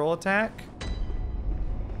visceral attack.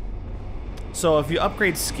 So if you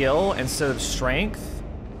upgrade skill instead of strength,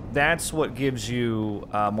 that's what gives you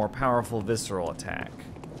a more powerful visceral attack.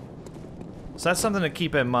 So that's something to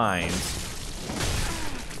keep in mind.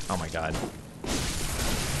 Oh my god.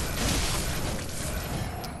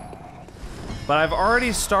 But I've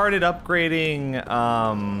already started upgrading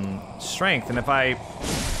strength, and if I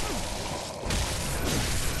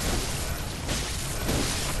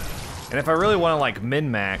really want to like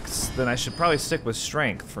min-max, then I should probably stick with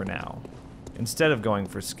strength for now, instead of going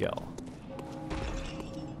for skill.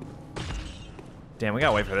 Damn, we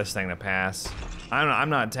gotta wait for this thing to pass. I'm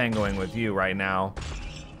not tangoing with you right now,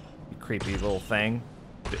 you creepy little thing.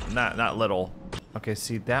 Not little. Okay,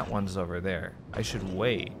 see, that one's over there. I should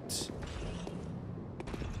wait.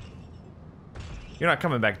 You're not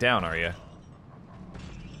coming back down, are you? Okay,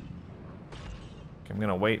 I'm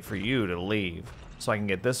gonna wait for you to leave so I can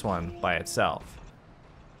get this one by itself.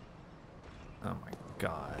 Oh my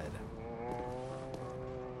god.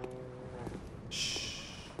 Shh.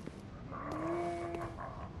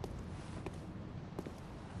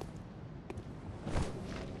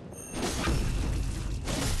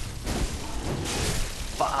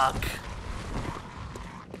 Fuck.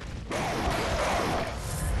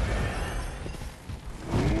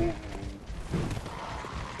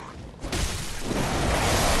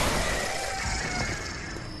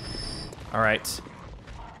 All right.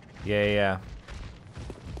 Yeah.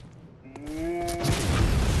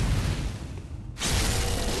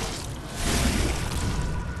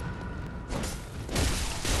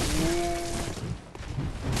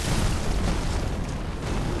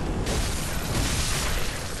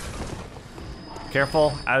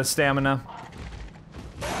 Careful, out of stamina.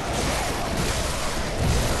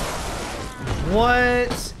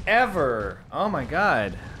 Whatever. Oh my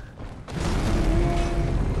god.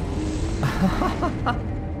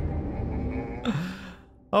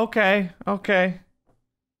 Okay.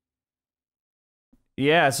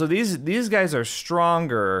 Yeah, so these guys are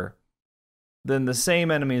stronger than the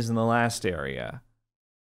same enemies in the last area.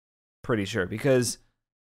 Pretty sure, because...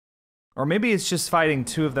 Or maybe it's just fighting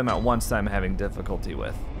two of them at once that I'm having difficulty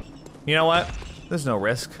with. You know what? There's no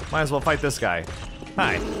risk. Might as well fight this guy.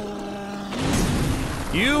 Hi.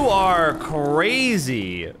 You are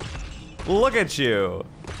crazy. Look at you.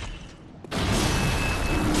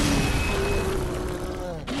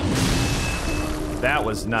 That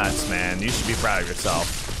was nuts, man. You should be proud of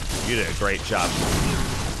yourself. You did a great job.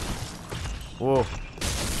 Whoa.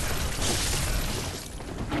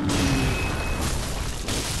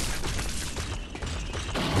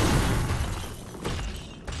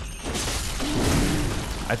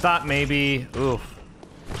 I thought maybe,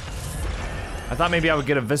 I thought maybe I would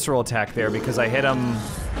get a visceral attack there because I hit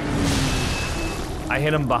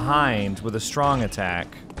him behind with a strong attack.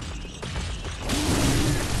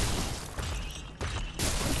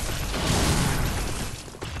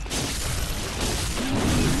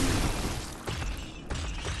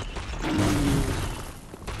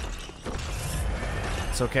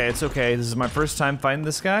 It's okay. This is my first time fighting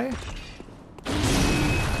this guy.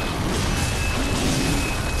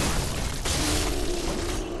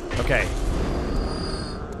 Okay.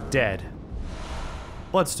 Dead.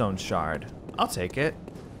 Bloodstone shard. I'll take it.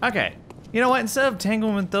 Okay. You know what? Instead of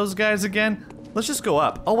tangling with those guys again, let's just go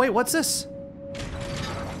up. Oh wait, what's this?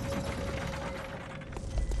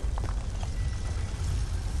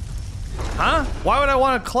 Huh? Why would I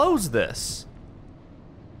want to close this?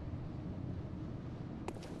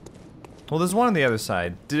 Well, there's one on the other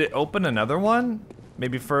side. Did it open another one?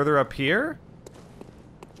 Maybe further up here?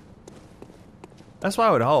 That's what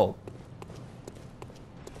I would hope.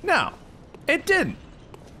 No, it didn't.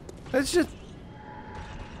 It's just...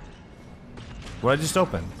 What did I just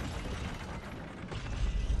open?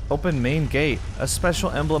 Open main gate. A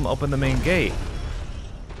special emblem opened the main gate.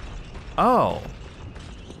 Oh.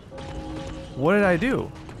 What did I do?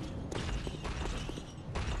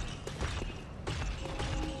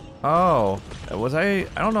 Oh, was I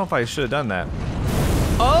don't know if I should have done that.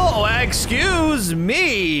 Oh, excuse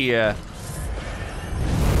me.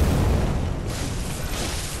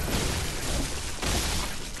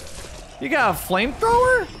 You got a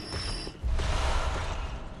flamethrower?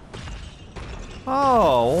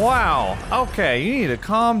 Oh, wow. Okay, you need to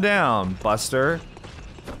calm down, Buster.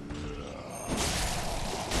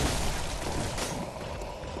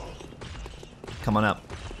 Come on up.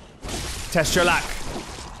 Test your luck.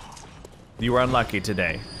 You were unlucky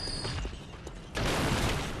today.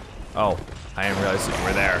 Oh, I didn't realize that you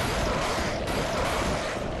were there.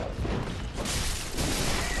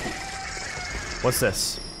 What's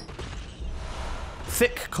this?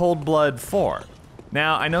 Thick Cold Blood 4.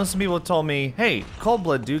 Now, I know some people have told me, hey, Cold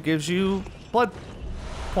Blood, dude, gives you blood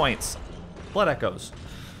points. Blood echoes.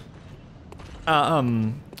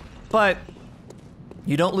 But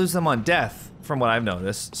you don't lose them on death, from what I've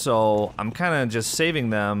noticed. So I'm kind of just saving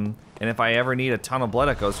them, and if I ever need a ton of blood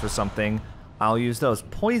echoes for something, I'll use those.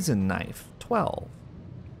 Poison Knife, 12.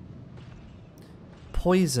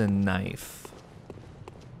 Poison Knife.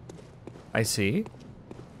 I see.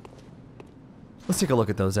 Let's take a look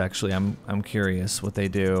at those, actually. I'm curious what they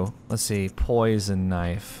do. Let's see. Poison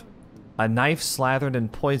Knife. A knife slathered in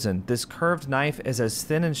poison. This curved knife is as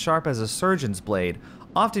thin and sharp as a surgeon's blade,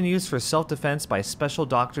 often used for self-defense by special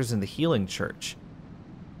doctors in the Healing Church.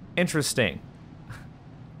 Interesting.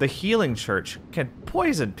 The Healing Church can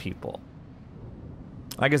poison people.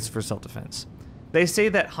 I guess it's for self-defense. They say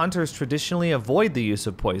that hunters traditionally avoid the use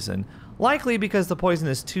of poison, likely because the poison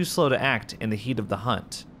is too slow to act in the heat of the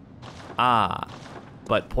hunt. Ah,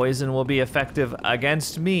 but poison will be effective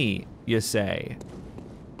against me, you say.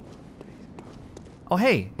 Oh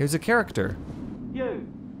hey, here's a character. You?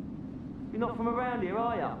 You're not from around here,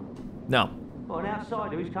 are you? No. Well, an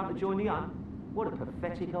outsider who's come to join the hunt? What a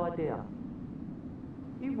pathetic idea.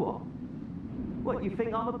 You what? What, you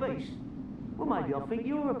think I'm a beast? Well, maybe I think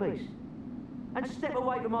you're a beast. And step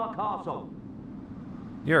away from our castle.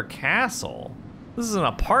 You're a castle? This is an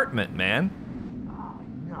apartment, man. Oh,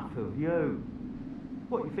 enough of you.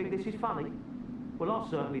 What, you think this is funny? Well, I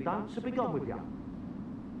certainly don't, so be gone with you.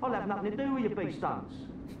 I'll have nothing to do with your beast stunts.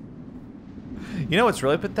 You know what's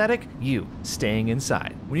really pathetic? You staying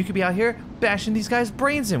inside, when you could be out here bashing these guys'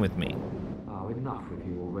 brains in with me. Oh, enough with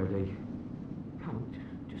you already. Come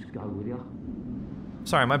on, just go with you.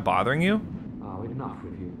 Sorry, am I bothering you? Oh, enough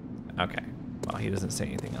with you. Okay, well, he doesn't say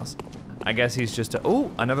anything else. I guess he's just a,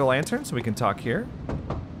 ooh, another lantern, so we can talk here.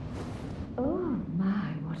 Oh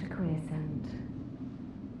my, what a queer scent.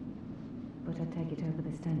 But I'd take it over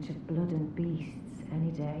the stench of blood and beasts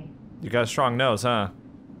any day. You got a strong nose, huh?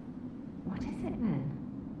 What is it then?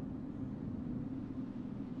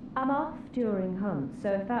 I'm off during hunts,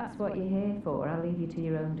 so if that's what you're here for, I'll leave you to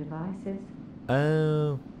your own devices.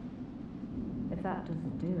 Oh. If that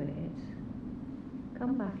doesn't do it,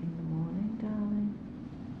 come back in the morning, darling.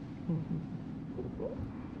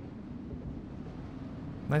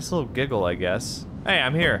 Nice little giggle, I guess. Hey,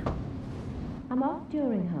 I'm here. I'm off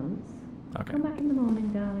during hunts. Okay. Come back in the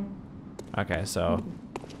morning, darling. Okay, so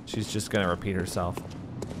she's just gonna repeat herself.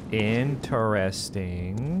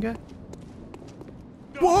 Interesting.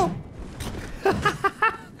 Whoa!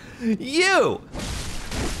 You!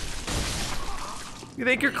 You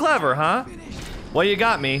think you're clever, huh? Well, you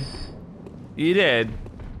got me. You did.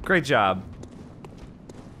 Great job.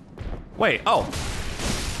 Wait, oh.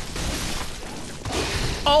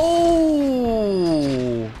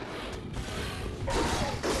 Oh!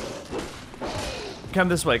 Come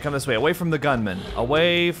this way, away from the gunman.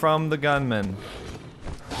 Away from the gunman.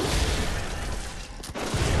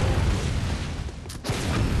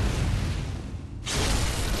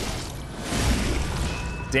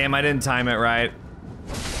 Damn, I didn't time it right.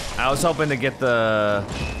 I was hoping to get the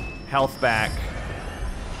health back.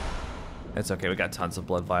 It's okay, we got tons of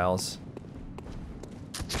blood vials.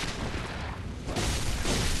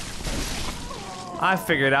 I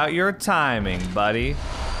figured out your timing, buddy.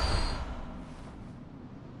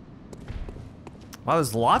 Wow,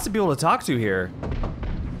 there's lots of people to talk to here.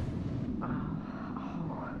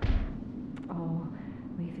 Oh,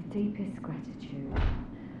 we've the deepest gratitude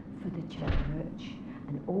for the church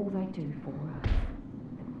and all they do for us.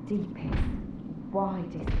 The deepest,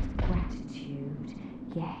 widest gratitude.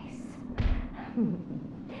 Yes.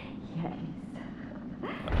 Yes.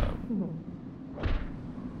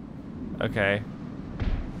 Okay.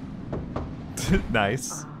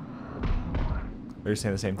 Nice. Are you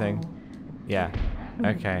saying the same thing? Yeah.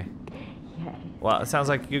 Okay. Yes. Well, it sounds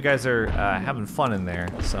like you guys are having fun in there,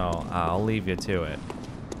 so I'll leave you to it.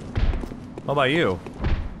 What about you?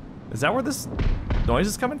 Is that where this noise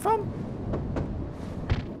is coming from?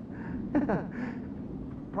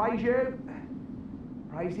 Praise you.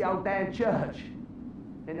 Praise the old damn church.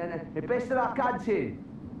 And best of luck hunting.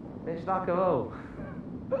 Best luck of all.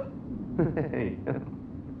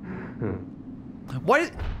 Why?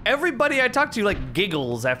 Everybody I talk to like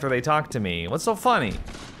giggles after they talk to me. What's so funny?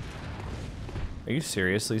 Are you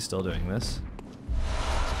seriously still doing this?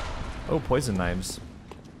 Oh, poison knives.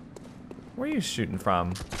 Where are you shooting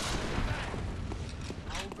from?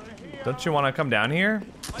 Don't you want to come down here?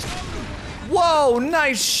 Whoa,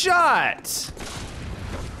 nice shot!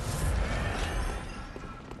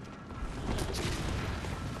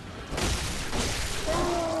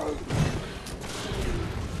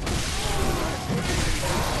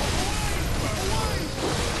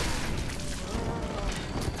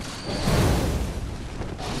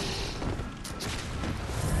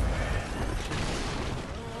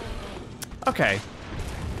 Okay.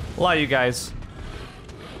 A lot of you guys.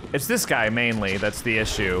 It's this guy mainly that's the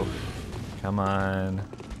issue. Come on.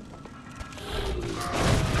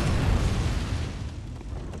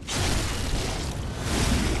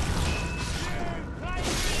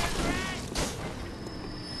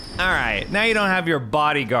 Alright, now you don't have your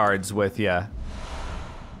bodyguards with you.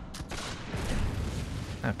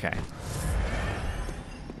 Okay.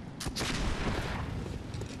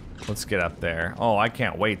 Let's get up there. Oh, I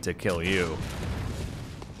can't wait to kill you.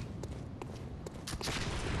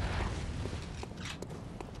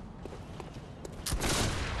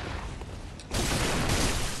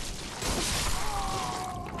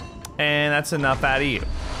 And that's enough out of you.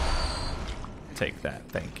 Take that,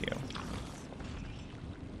 thank you.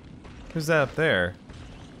 Who's that up there?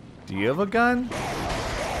 Do you have a gun?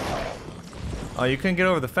 Oh, you couldn't get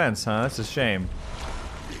over the fence, huh? That's a shame.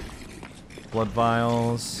 Blood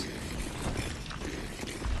vials.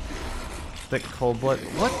 Thick cold blood.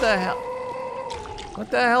 What the hell?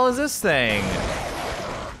 What the hell is this thing?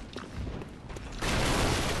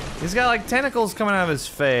 He's got like tentacles coming out of his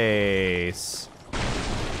face.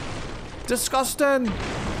 Disgusting.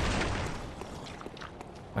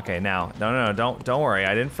 Okay, now, no, don't worry.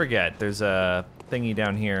 I didn't forget. There's a thingy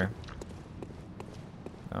down here.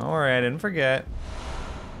 Don't worry, I didn't forget.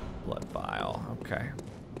 Blood vial. Okay.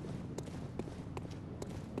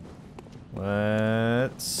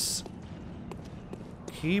 Let's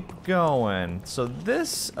keep going. So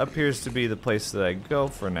this appears to be the place that I go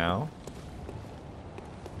for now.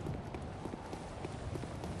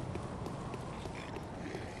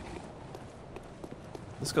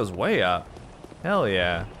 This goes way up. Hell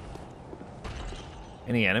yeah.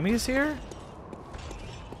 Any enemies here?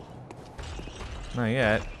 Not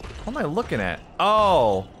yet. What am I looking at?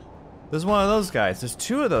 Oh! There's one of those guys. There's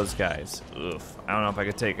two of those guys. Oof. I don't know if I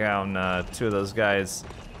could take down two of those guys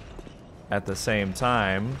at the same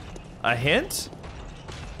time. A hint?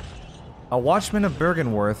 A watchman of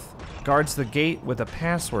Bergenworth guards the gate with a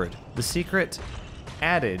password. The secret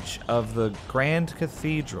adage of the Grand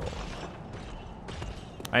Cathedral.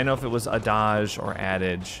 I don't know if it was adage or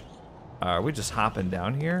adage. Are we just hopping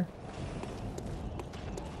down here?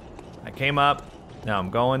 I came up. Now I'm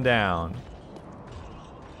going down.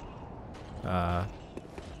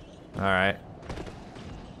 Alright.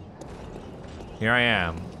 Here I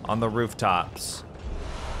am, on the rooftops.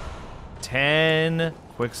 10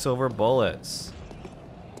 Quicksilver bullets.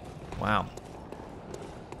 Wow.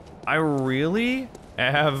 I really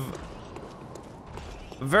have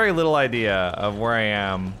very little idea of where I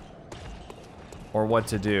am or what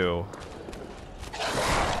to do.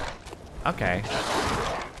 Okay.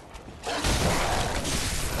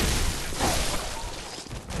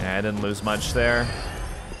 Yeah, I didn't lose much there.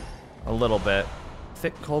 A little bit.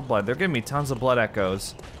 Thick cold blood. They're giving me tons of blood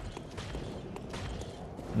echoes.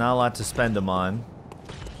 Not a lot to spend them on.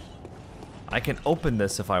 I can open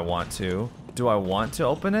this if I want to. Do I want to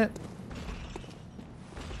open it?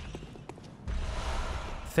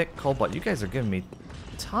 Thick cold blood. You guys are giving me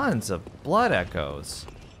tons of blood echoes.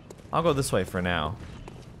 I'll go this way for now.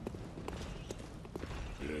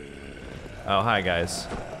 Oh, hi guys.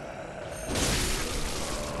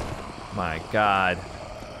 My God.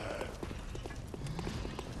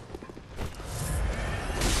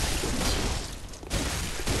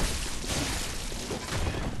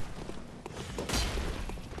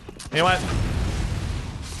 You know what?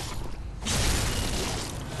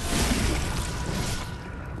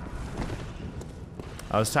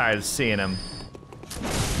 I was tired of seeing him.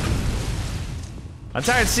 I'm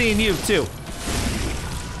tired of seeing you too.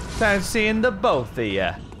 Tired of seeing the both of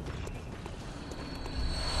ya.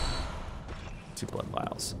 2 blood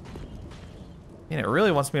vials. Man, it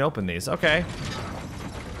really wants me to open these. Okay.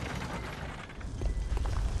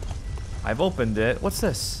 I've opened it. What's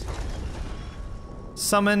this?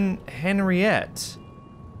 Summon Henriette.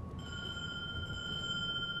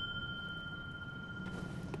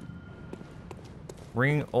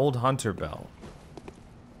 Ring Old Hunter Bell.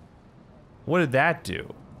 What did that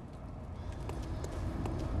do?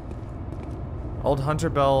 Old hunter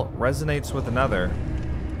bell resonates with another.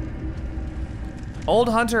 Old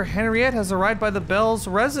hunter Henriette has arrived by the bell's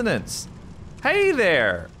resonance. Hey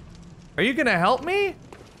there! Are you gonna help me?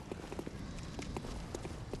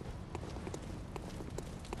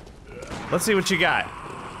 Let's see what you got.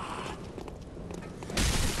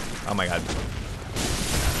 Oh my god.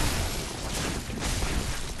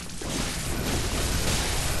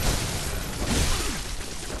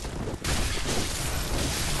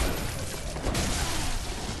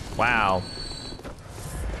 Wow.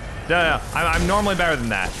 No, I'm normally better than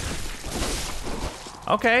that.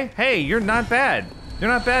 Okay, hey, you're not bad. You're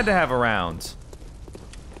not bad to have around.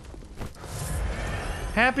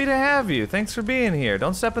 Happy to have you. Thanks for being here.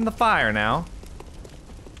 Don't step in the fire now.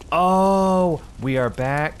 Oh, we are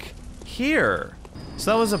back here.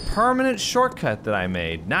 So that was a permanent shortcut that I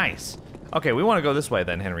made. Nice. Okay, we want to go this way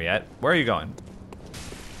then, Henriette. Where are you going?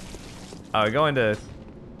 Oh, you're going to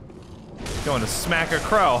smack a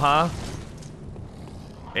crow, huh?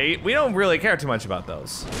 Hey, we don't really care too much about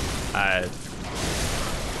those. I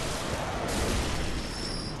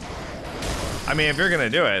mean, if you're gonna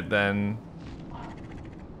do it, then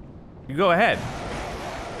you go ahead.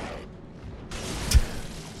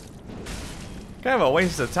 Kind of a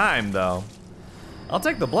waste of time, though. I'll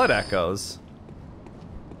take the blood echoes.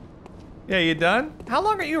 Yeah, you done? How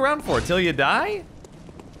long are you around for? Till you die?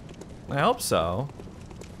 I hope so.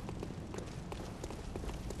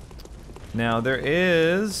 Now there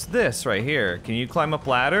is this right here. Can you climb up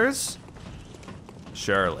ladders?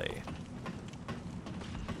 Surely.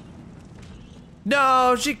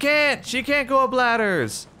 No, she can't! She can't go up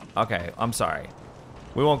ladders! Okay, I'm sorry.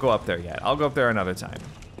 We won't go up there yet. I'll go up there another time.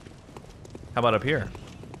 How about up here?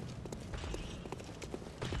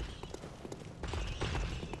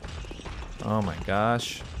 Oh my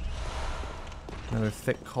gosh. Another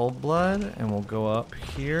thick cold blood, and we'll go up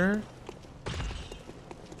here.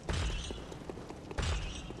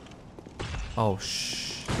 Oh,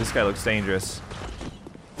 shh. This guy looks dangerous.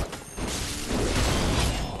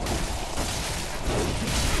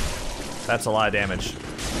 That's a lot of damage.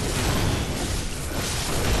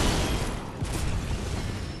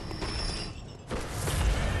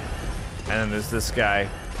 And then there's this guy.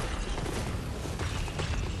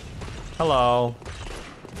 Hello.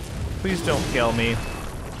 Please don't kill me.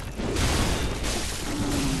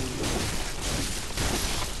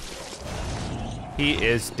 He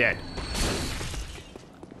is dead.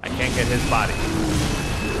 I can't get his body.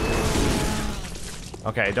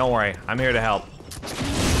 Okay, don't worry. I'm here to help.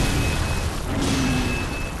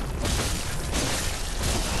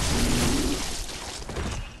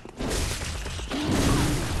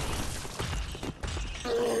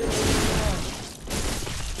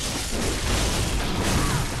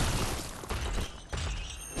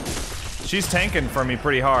 She's tanking for me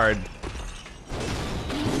pretty hard.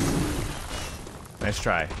 Nice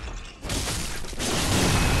try.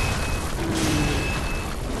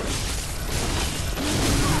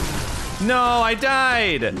 No, I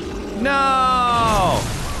died! No!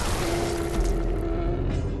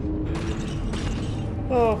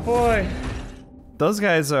 Oh boy. Those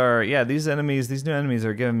guys are, yeah, these new enemies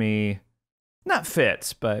are giving me, not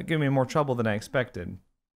fits, but giving me more trouble than I expected.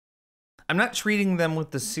 I'm not treating them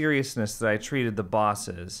with the seriousness that I treated the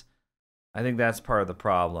bosses. I think that's part of the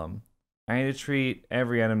problem. I need to treat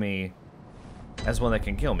every enemy as one that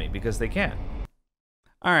can kill me, because they can.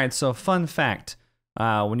 Alright, so fun fact.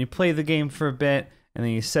 When you play the game for a bit, and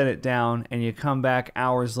then you set it down, and you come back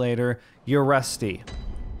hours later, you're rusty.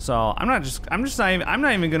 So I'm not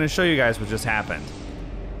even gonna show you guys what just happened.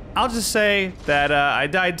 I'll just say that I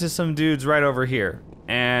died to some dudes right over here,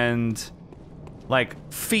 and like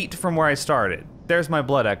feet from where I started. There's my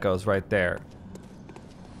blood echoes right there.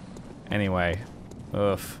 Anyway,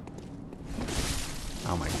 oof.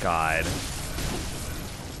 Oh my god.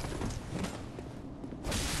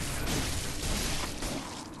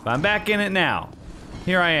 But I'm back in it now.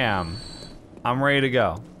 Here I am. I'm ready to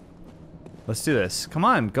go. Let's do this. Come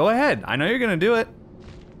on, go ahead. I know you're gonna do it.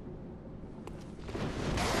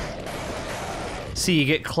 See, you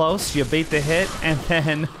get close, you bait the hit, and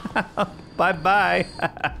then bye-bye.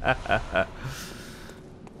 Let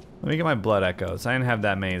me get my blood echoes. I didn't have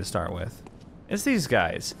that many to start with. It's these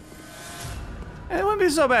guys. And it wouldn't be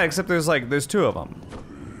so bad, except there's two of them.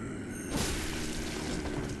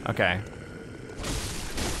 Okay.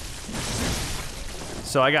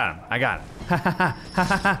 So I got him. I got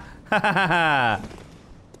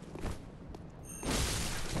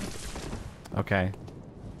him. Okay.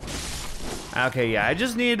 Okay, yeah, I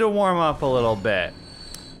just needed to warm up a little bit.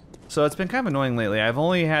 So it's been kind of annoying lately. I've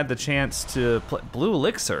only had the chance to play Blue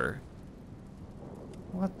Elixir.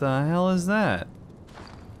 What the hell is that?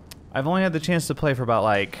 I've only had the chance to play for about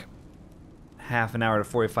like half an hour to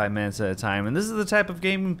 45 minutes at a time, and this is the type of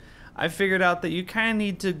game I figured out that you kind of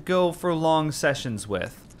need to go for long sessions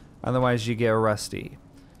with, otherwise you get rusty.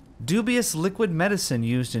 Dubious liquid medicine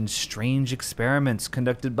used in strange experiments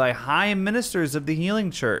conducted by high ministers of the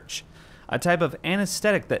healing church. A type of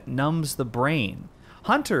anesthetic that numbs the brain.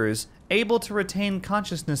 Hunters, able to retain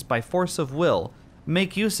consciousness by force of will,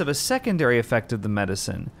 make use of a secondary effect of the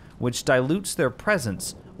medicine, which dilutes their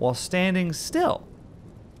presence while standing still.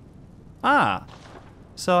 Ah.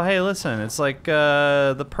 So, hey, listen, it's like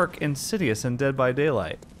the perk Insidious in Dead by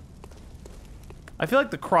Daylight. I feel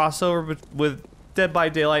like the crossover with Dead by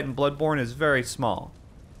Daylight and Bloodborne is very small.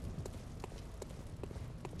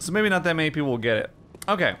 So maybe not that many people will get it.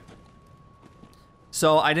 Okay.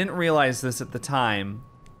 So I didn't realize this at the time.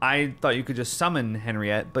 I thought you could just summon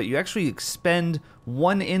Henriette, but you actually expend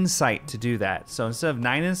 1 insight to do that. So instead of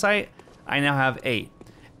 9 insight, I now have 8.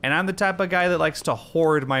 And I'm the type of guy that likes to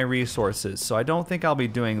hoard my resources, so I don't think I'll be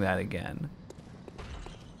doing that again.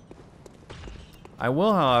 I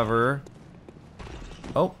will, however...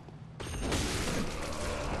 Oh.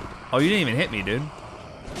 Oh, you didn't even hit me, dude.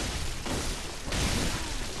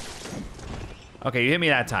 Okay, you hit me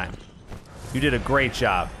that time. You did a great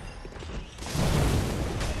job.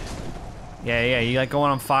 Yeah, you like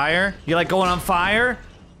going on fire? You like going on fire?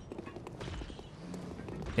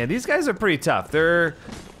 Yeah, these guys are pretty tough. They're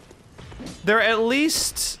at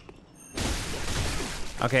least...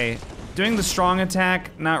 Okay, doing the strong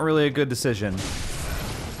attack, not really a good decision.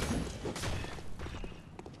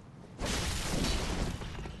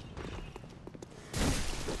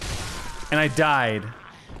 And I died.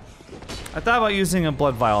 I thought about using a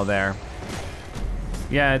blood vial there.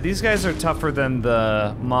 Yeah, these guys are tougher than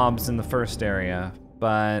the mobs in the first area,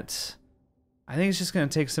 but I think it's just gonna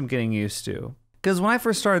take some getting used to. Because when I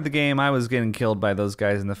first started the game, I was getting killed by those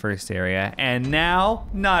guys in the first area, and now,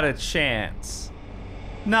 not a chance.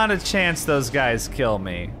 Not a chance those guys kill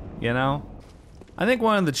me, you know? I think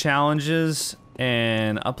one of the challenges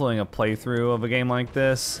in uploading a playthrough of a game like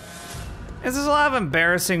this is there's a lot of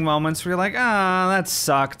embarrassing moments where you're like, ah, that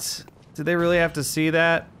sucked. Did they really have to see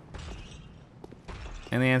that?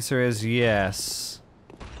 And the answer is yes.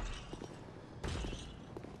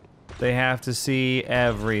 They have to see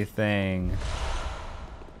everything.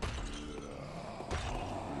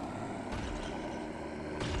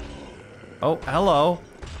 Oh, hello.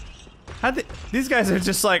 These guys are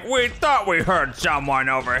just like, we thought we heard someone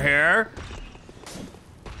over here.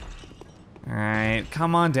 All right,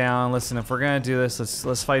 come on down. Listen, if we're gonna do this,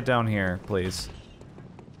 let's fight down here, please.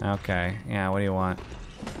 Okay, yeah, what do you want?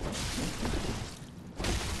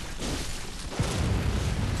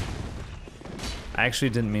 I actually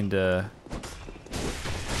didn't mean to...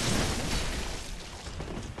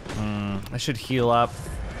 I should heal up.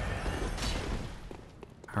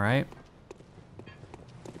 Alright.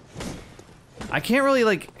 I can't really,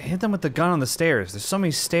 like, hit them with the gun on the stairs. There's so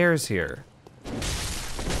many stairs here.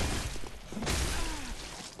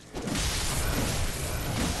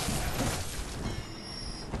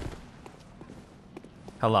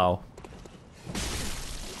 Hello.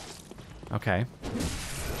 Okay.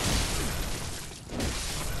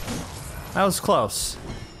 That was close.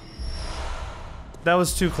 That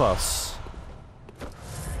was too close.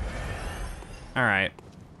 Alright.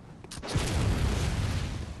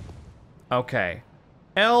 Okay.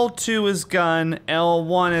 L2 is gun,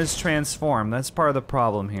 L1 is transform. That's part of the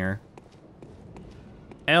problem here.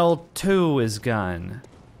 L2 is gun.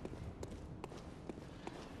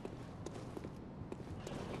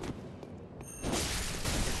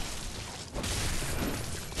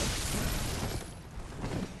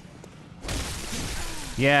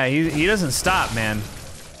 Yeah, he doesn't stop, man.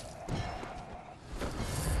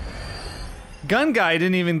 Gun guy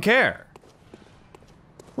didn't even care.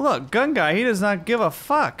 Look, gun guy, he does not give a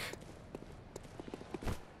fuck.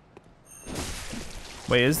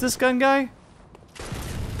 Wait, is this gun guy?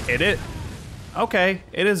 It. Okay,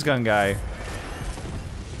 it is gun guy.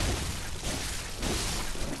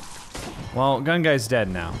 Well, gun guy's dead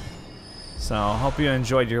now. So, hope you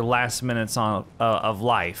enjoyed your last minutes of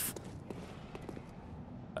life.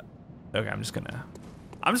 Okay, I'm just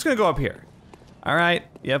gonna go up here. All right.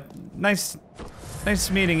 Yep. Nice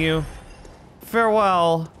meeting you.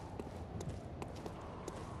 Farewell.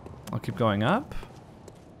 I'll keep going up.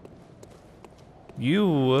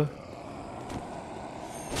 You.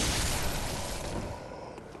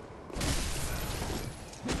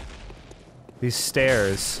 These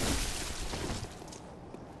stairs.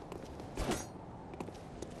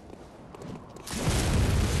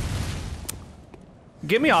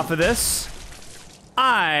 Get me off of this.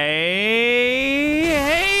 I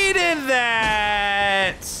hated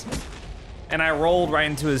that! And I rolled right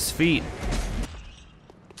into his feet.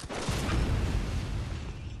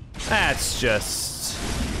 That's just...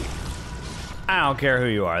 I don't care who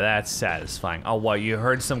you are, that's satisfying. Oh, what, you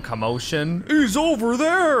heard some commotion? He's over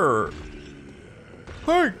there!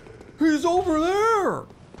 Hey, he's over there!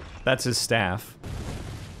 That's his staff.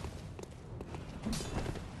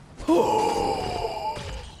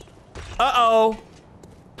 Uh-oh.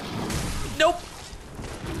 Nope.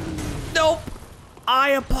 Nope.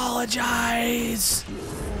 I apologize.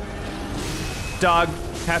 Dog.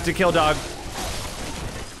 Have to kill dog.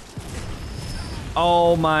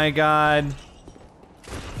 Oh my god.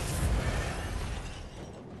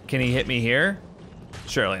 Can he hit me here?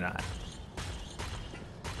 Surely not.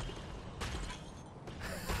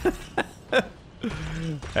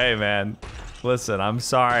 Hey man, listen, I'm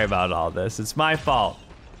sorry about all this. It's my fault.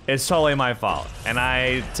 It's totally my fault, and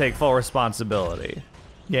I take full responsibility.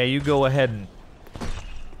 Yeah, you go ahead and...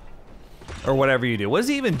 or whatever you do. What is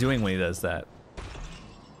he even doing when he does that?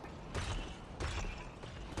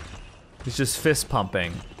 He's just fist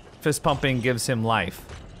pumping. Fist pumping gives him life.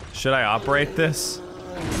 Should I operate this?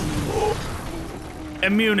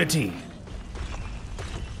 Immunity.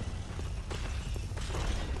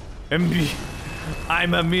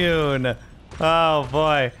 I'm immune. Oh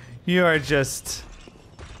boy, you are just...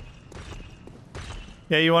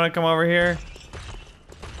 Yeah, you wanna come over here?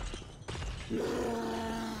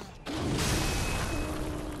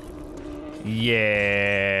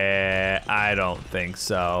 Yeah, I don't think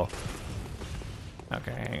so.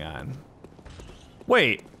 Okay, hang on.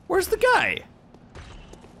 Wait, where's the guy?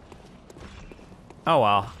 Oh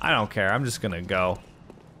well, I don't care, I'm just gonna go.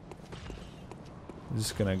 I'm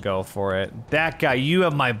just gonna go for it. That guy, you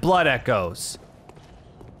have my blood echoes.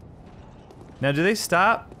 Now, do they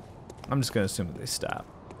stop? I'm just gonna assume that they stop.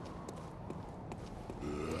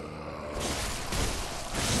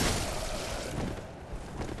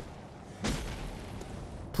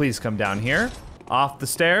 Please come down here, off the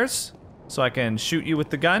stairs, so I can shoot you with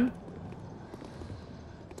the gun.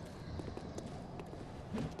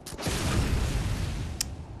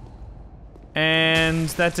 And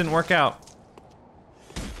that didn't work out.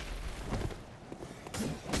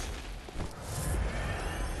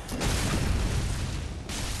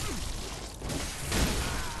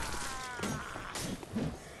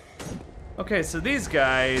 Okay, so these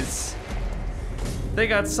guys, they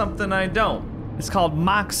got something I don't. It's called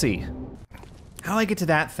Moxie. How do I get to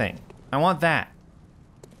that thing? I want that.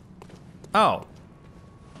 Oh.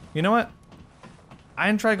 You know what? I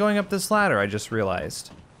didn't try going up this ladder, I just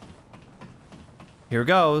realized. Here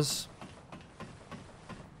goes.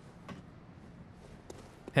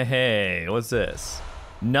 Hey, what's this?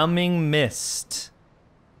 Numbing mist.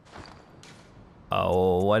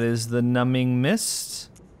 Oh, what is the numbing mist?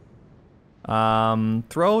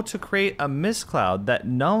 Throw to create a mist cloud that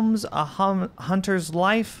numbs a hunter's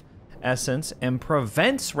life essence and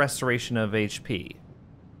prevents restoration of HP.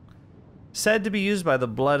 Said to be used by the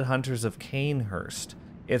blood hunters of Canehurst.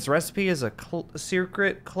 Its recipe is a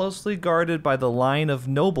secret closely guarded by the line of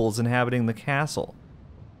nobles inhabiting the castle.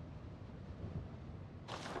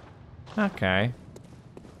 Okay.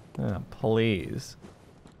 Please.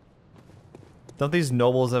 Don't these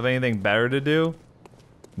nobles have anything better to do?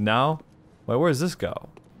 No? Wait, where does this go?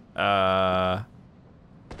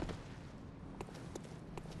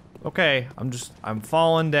 Okay, I'm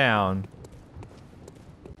falling down.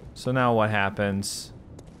 So now what happens?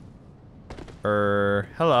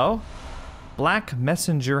 Hello? Black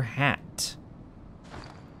messenger hat.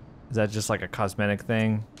 Is that just like a cosmetic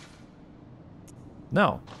thing?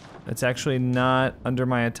 No, it's actually not under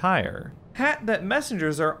my attire. Hat that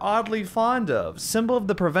messengers are oddly fond of. Symbol of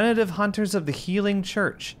the preventative hunters of the healing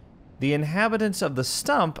church. The inhabitants of the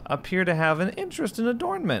stump appear to have an interest in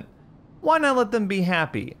adornment. Why not let them be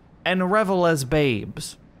happy and revel as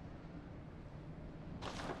babes?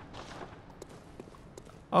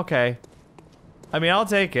 Okay. I mean, I'll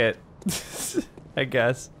take it. I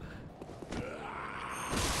guess.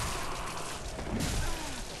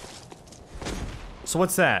 So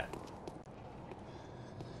what's that?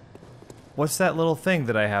 What's that little thing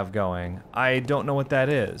that I have going? I don't know what that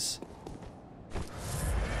is.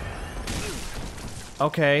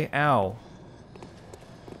 Okay, ow.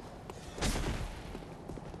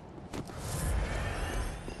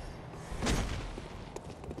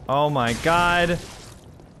 Oh my god.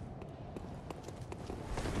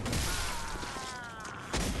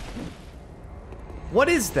 What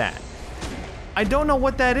is that? I don't know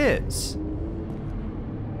what that is.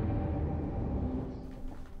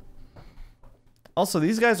 Also,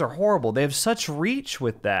 these guys are horrible. They have such reach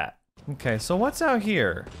with that. Okay, so what's out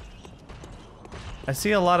here? I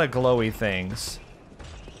see a lot of glowy things.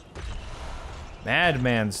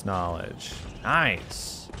 Madman's knowledge.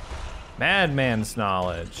 Nice. Madman's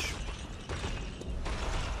knowledge.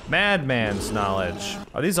 Madman's knowledge.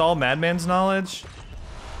 Are these all Madman's knowledge?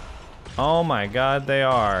 Oh my god, they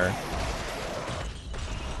are.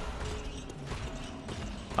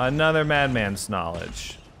 Another Madman's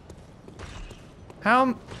knowledge.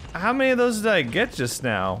 How many of those did I get just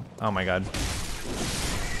now? Oh my god.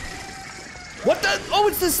 What the? Oh,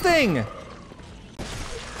 it's this thing!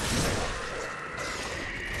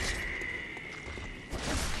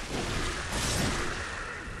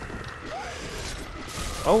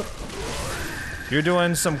 Oh. You're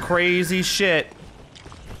doing some crazy shit.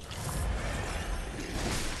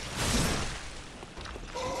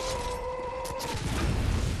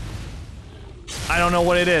 I don't know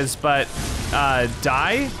what it is, but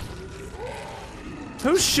die?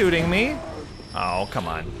 Who's shooting me? Oh, come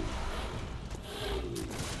on.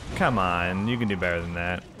 Come on, you can do better than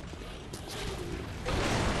that.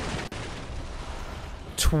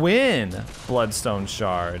 Twin bloodstone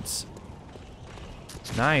shards.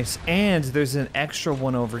 Nice, and there's an extra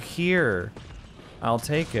one over here. I'll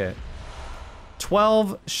take it.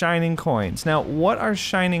 12 shining coins. Now, what are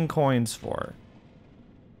shining coins for?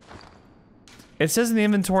 It says in the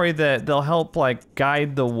inventory that they'll help, like,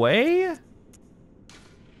 guide the way?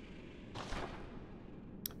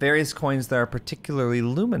 Various coins that are particularly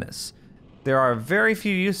luminous. There are very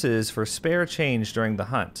few uses for spare change during the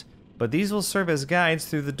hunt, but these will serve as guides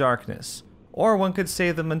through the darkness. Or one could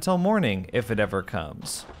save them until morning, if it ever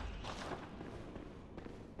comes.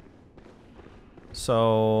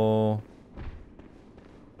 So...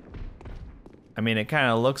 I mean, it kind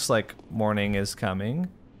of looks like morning is coming.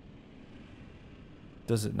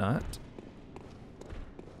 Does it not?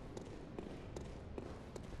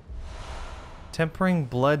 Tempering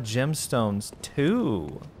blood gemstones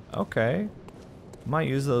 2. Okay. Might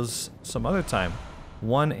use those some other time.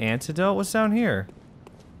 1 antidote? What's down here?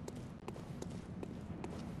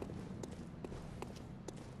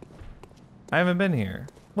 I haven't been here.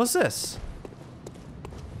 What's this?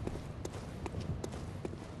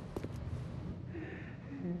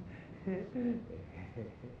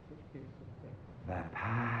 The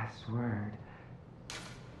password.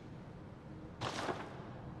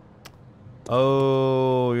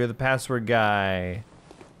 Oh, you're the password guy.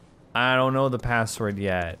 I don't know the password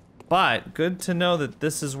yet, but good to know that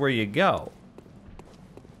this is where you go.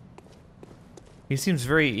 He seems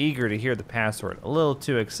very eager to hear the password. A little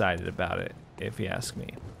too excited about it, if you ask me.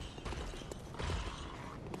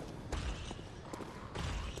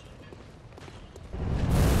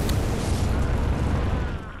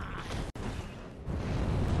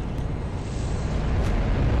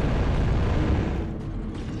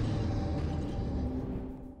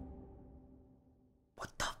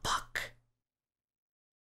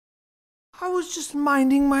 I was just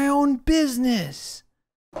minding my own business.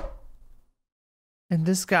 And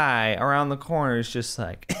this guy around the corner is just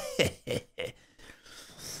like,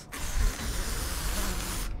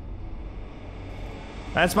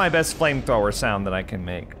 that's my best flamethrower sound that I can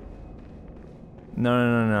make.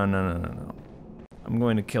 No. I'm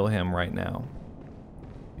going to kill him right now.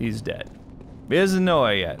 He's dead. He doesn't know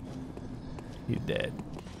it yet. He's dead.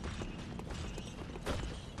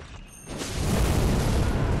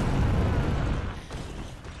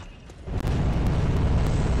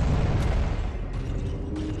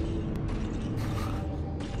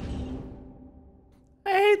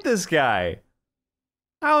 I hate this guy.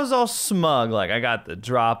 I was all smug, like I got the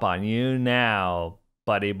drop on you now,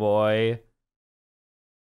 buddy boy.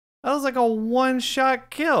 That was like a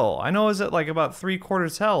one-shot kill. I know it was at like about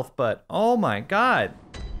 3/4 health, but oh my god.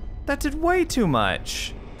 That did way too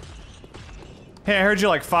much. Hey, I heard you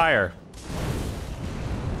like fire.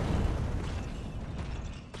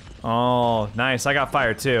 Oh, nice. I got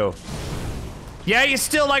fire too. Yeah, you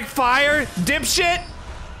still like fire, dipshit?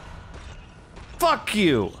 Fuck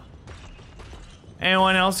you.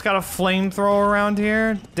 Anyone else got a flamethrower around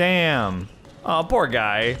here? Damn. Oh, poor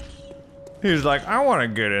guy. He's like, I want to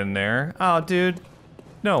get in there. Oh, dude.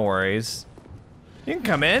 No worries. You can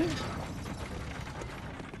come in.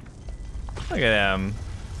 Look at him.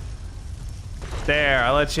 There, I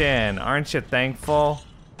let you in. Aren't you thankful?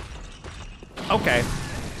 Okay.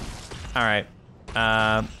 Alright.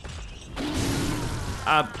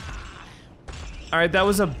 Alright, that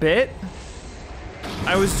was a bit.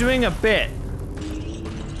 I was doing a bit.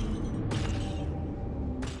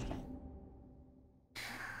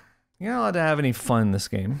 You're not allowed to have any fun in this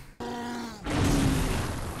game.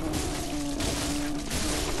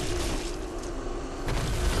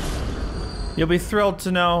 You'll be thrilled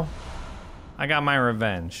to know I got my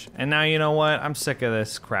revenge. And now you know what? I'm sick of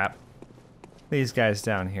this crap. These guys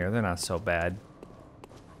down here, they're not so bad.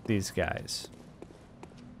 These guys.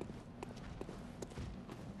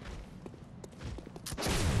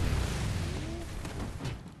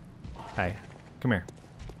 Hey, come here.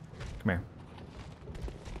 Come here.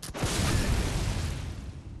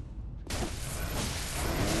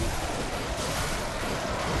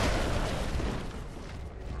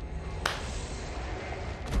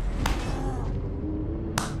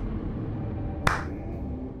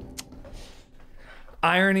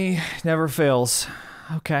 Irony never fails.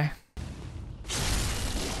 Okay.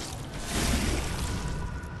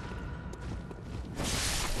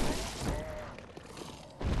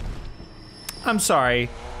 I'm sorry.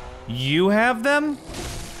 You have them?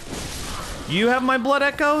 You have my blood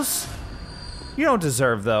echoes? You don't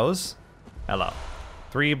deserve those. Hello.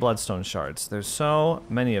 3 bloodstone shards. There's so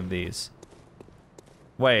many of these.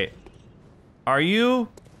 Wait. Are you?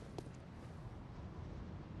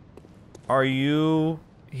 Are you?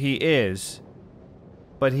 He is.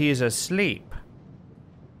 But he is asleep.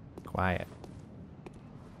 Quiet.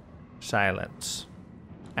 Silence.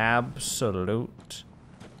 Absolute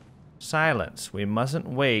silence. We mustn't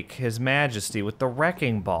wake His Majesty with the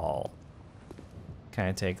wrecking ball. Can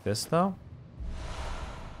I take this though?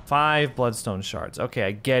 5 bloodstone shards. Okay,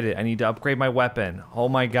 I get it. I need to upgrade my weapon. Oh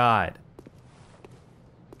my god.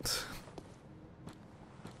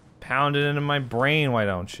 Pound it into my brain, why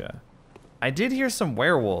don't you? I did hear some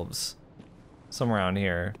werewolves somewhere around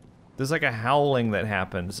here. There's like a howling that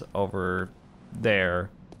happens over there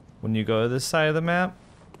when you go to this side of the map.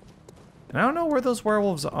 And I don't know where those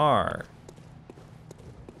werewolves are.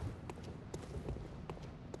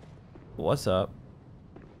 What's up?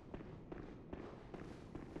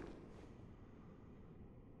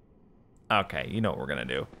 Okay, you know what we're gonna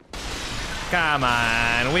do. Come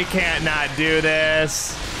on, we can't not do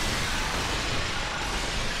this.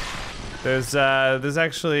 There's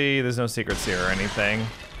no secrets here or anything.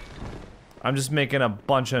 I'm just making a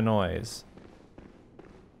bunch of noise.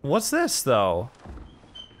 What's this though?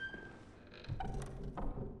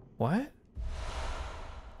 What?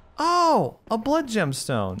 Oh, a blood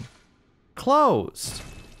gemstone. Closed.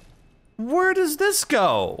 Where does this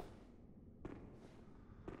go?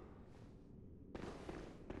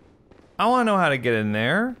 I want to know how to get in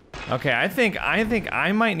there. Okay, I think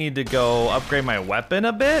I might need to go upgrade my weapon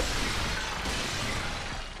a bit.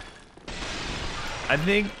 I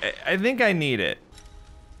think I need it.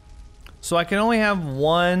 So I can only have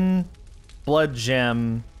 1 blood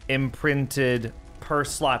gem imprinted per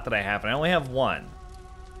slot that I have, and I only have 1.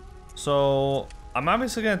 So I'm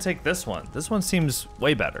obviously gonna take this one. This one seems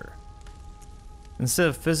way better. Instead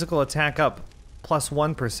of physical attack up plus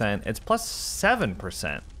 1%, it's plus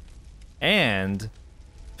 7%. And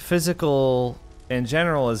physical in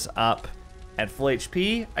general is up at full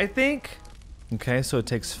HP, I think. Okay, so it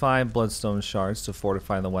takes 5 bloodstone shards to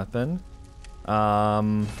fortify the weapon.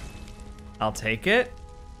 I'll take it.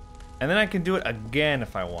 And then I can do it again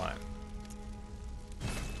if I want.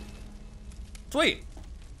 Sweet.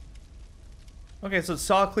 Okay, so it's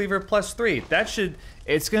Saw Cleaver plus 3. That should,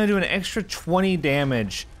 it's gonna do an extra 20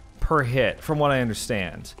 damage per hit from what I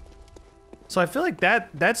understand. So I feel like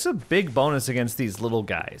that's a big bonus against these little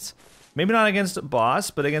guys. Maybe not against a boss,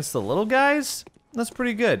 but against the little guys, that's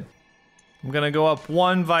pretty good. I'm gonna go up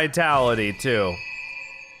 1 vitality too.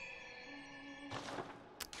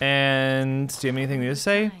 And do you have anything to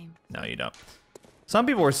say? No, you don't. Some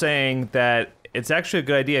people were saying that it's actually a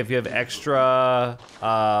good idea if you have extra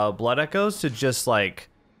blood echoes to just like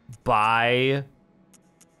buy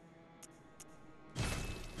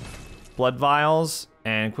blood vials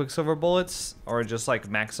and quicksilver bullets, or just like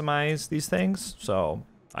maximize these things. So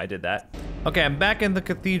I did that. Okay, I'm back in the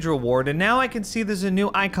Cathedral Ward, and now I can see there's a new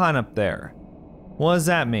icon up there. What does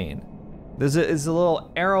that mean? There's a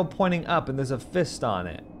little arrow pointing up, and there's a fist on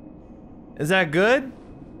it. Is that good?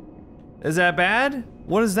 Is that bad?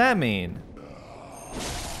 What does that mean?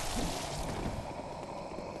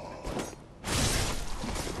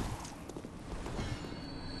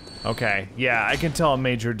 Okay, yeah, I can tell a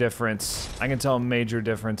major difference. I can tell a major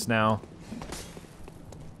difference now.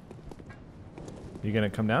 You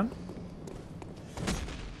gonna come down?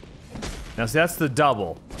 Now see, that's the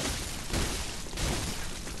double.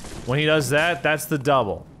 When he does that, that's the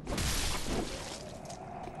double.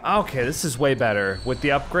 Okay, this is way better. With the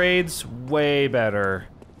upgrades, way better.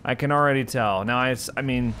 I can already tell. Now, I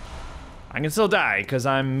mean, I can still die because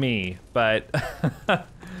I'm me, but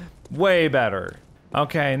way better.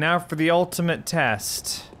 Okay, now for the ultimate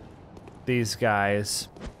test. These guys.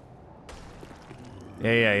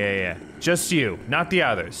 Yeah. Just you, not the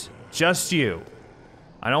others. Just you.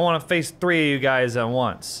 I don't want to face 3 of you guys at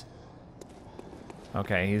once.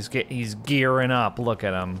 Okay, he's gearing up. Look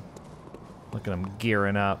at him. Look at him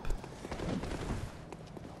gearing up.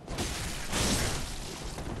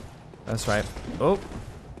 That's right. Oh.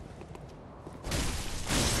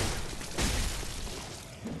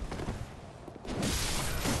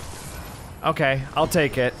 Okay, I'll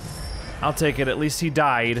take it. I'll take it. At least he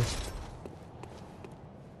died.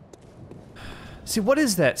 See, what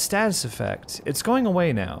is that status effect? It's going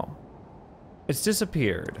away now. It's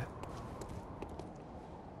disappeared.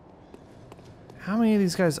 How many of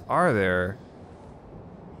these guys are there?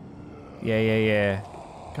 Yeah.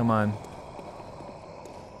 Come on.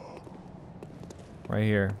 Right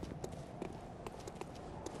here.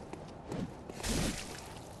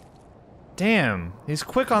 Damn, he's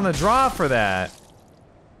quick on the draw for that.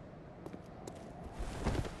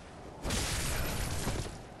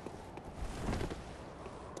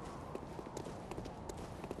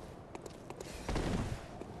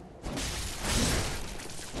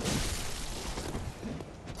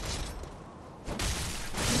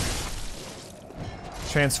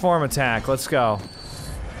 Transform attack, let's go.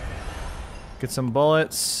 Get some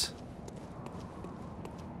bullets.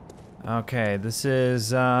 Okay, this is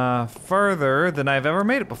further than I've ever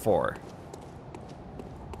made it before.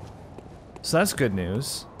 So that's good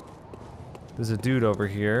news. There's a dude over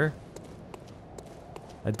here.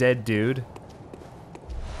 A dead dude.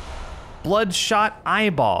 Bloodshot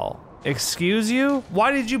eyeball. Excuse you?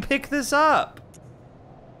 Why did you pick this up?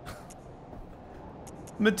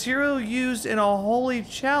 Material used in a holy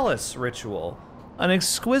chalice ritual. An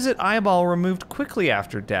exquisite eyeball removed quickly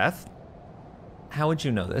after death. How would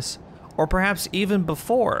you know this? Or perhaps even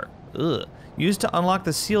before. Ugh. Used to unlock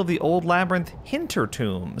the seal of the old labyrinth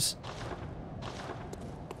Hintertombs.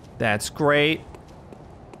 That's great.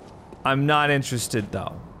 I'm not interested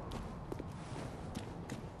though.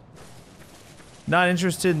 Not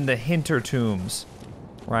interested in the Hintertombs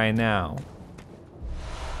right now.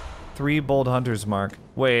 3 bold hunters mark.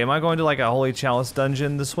 Wait, am I going to like a holy chalice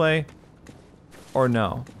dungeon this way? Or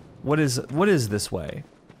no? What is this way?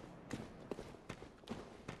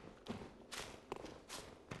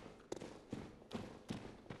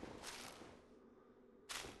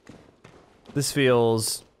 This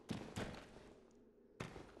feels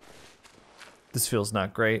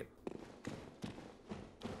not great.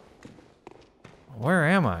 Where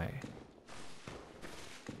am I?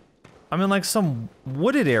 I'm in like some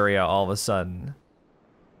wooded area all of a sudden.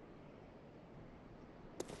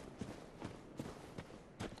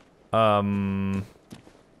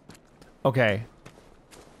 Okay.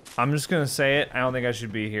 I'm just gonna say it. I don't think I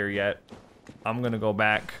should be here yet. I'm gonna go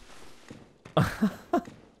back.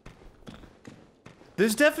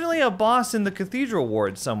 There's definitely a boss in the Cathedral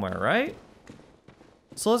Ward somewhere, right?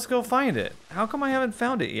 So let's go find it. How come I haven't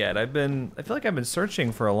found it yet? I feel like I've been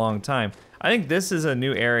searching for a long time. I think this is a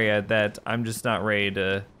new area that I'm just not ready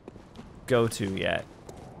to go to yet.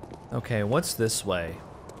 Okay, what's this way?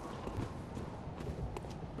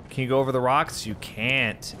 Can you go over the rocks? You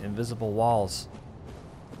can't. Invisible walls.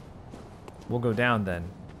 We'll go down then.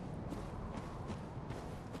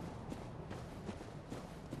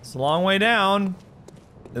 It's a long way down.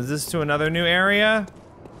 Is this to another new area?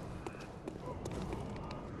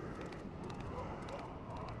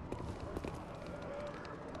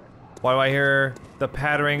 Why do I hear the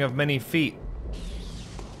pattering of many feet?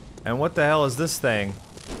 And what the hell is this thing?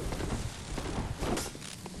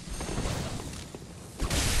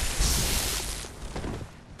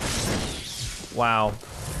 Wow.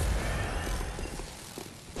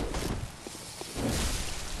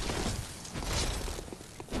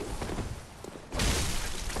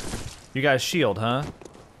 You guys shield, huh?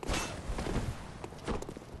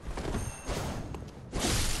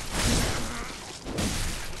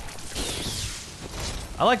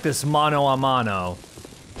 I like this mano a mano.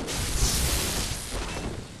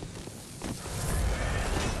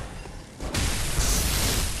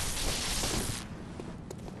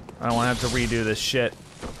 I don't want to have to redo this shit.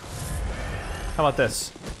 How about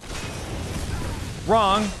this?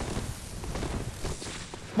 Wrong.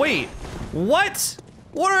 Wait, what?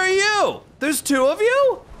 What are you? There's 2 of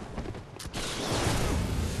you?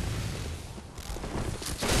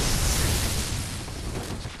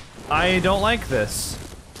 I don't like this.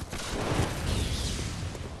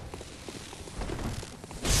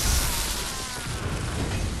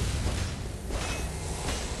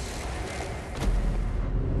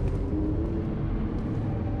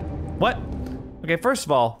 What? Okay, first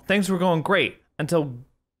of all, things were going great until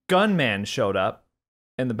Gunman showed up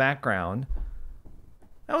in the background.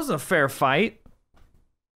 That wasn't a fair fight.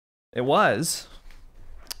 It was.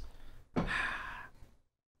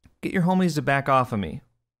 Get your homies to back off of me.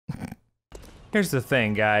 Here's the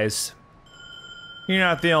thing, guys. You're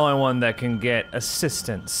not the only one that can get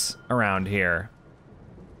assistance around here.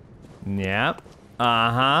 Yep.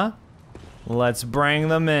 Uh-huh. Let's bring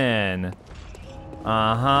them in.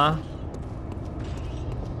 Uh-huh.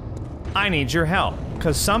 I need your help,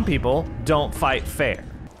 because some people don't fight fair.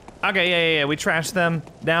 Okay, yeah, we trashed them.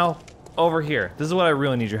 Now, over here. This is what I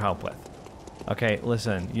really need your help with. Okay,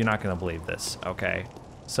 listen, you're not gonna believe this, okay?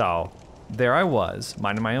 So, there I was,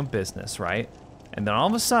 minding my own business, right? And then all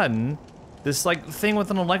of a sudden, this like thing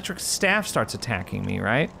with an electric staff starts attacking me,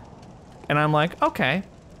 right? And I'm like, okay,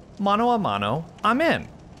 mano a mano, I'm in.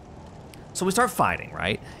 So we start fighting,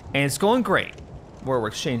 right? And it's going great. We're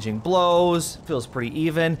exchanging blows, feels pretty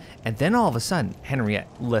even. And then all of a sudden, Henriette,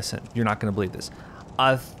 listen, you're not gonna believe this.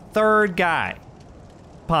 A third guy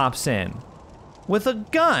pops in with a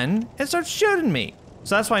gun and starts shooting me.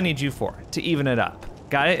 So that's what I need you for, to even it up.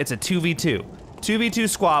 Got it? It's a 2v2. 2v2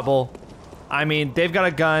 squabble. I mean, they've got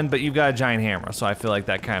a gun, but you've got a giant hammer, so I feel like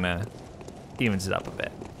that kind of evens it up a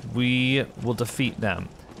bit. We will defeat them.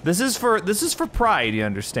 This is for pride, you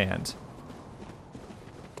understand.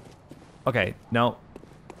 Okay, no.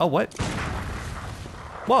 Oh, what?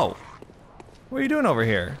 Whoa. What are you doing over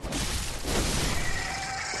here?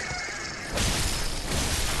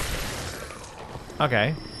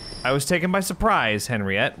 Okay. I was taken by surprise,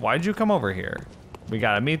 Henriette. Why'd you come over here? We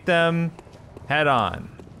gotta meet them head on.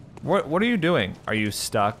 What are you doing? Are you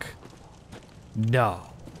stuck?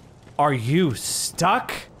 No. Are you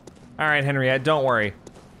stuck? All right, Henriette, don't worry.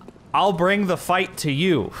 I'll bring the fight to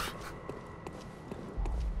you.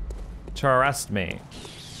 Trust me.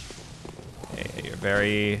 Hey, you're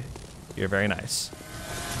very nice.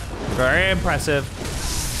 Very impressive.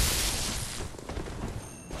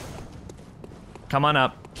 Come on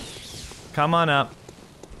up. Come on up.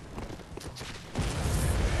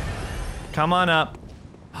 Come on up.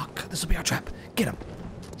 Oh, God, this will be our trap. Get him.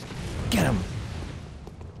 Get him.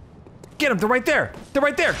 Get him. They're right there. They're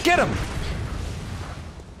right there. Get him.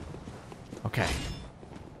 Okay.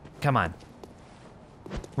 Come on.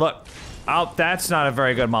 Look. Oh, that's not a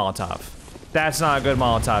very good Molotov. That's not a good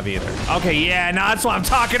Molotov either. Okay, yeah, no, that's what I'm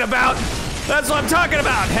talking about. That's what I'm talking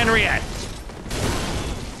about, Henriette.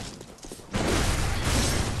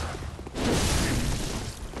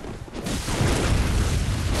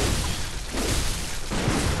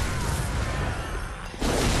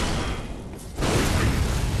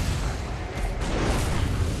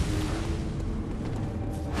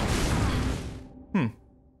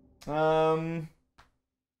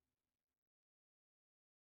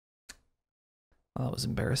 Oh, that was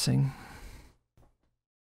embarrassing.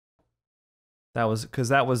 That was a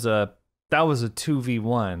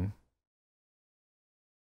 2v1.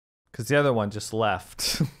 Cause the other one just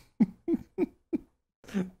left.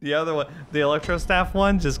 The other one, the electro staff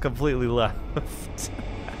one, just completely left.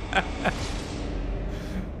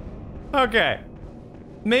 Okay.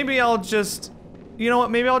 Maybe I'll just, you know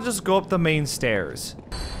what? Maybe I'll just go up the main stairs.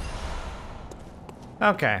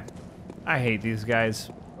 Okay. I hate these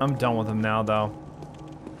guys. I'm done with them now, though.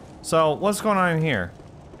 So, what's going on in here?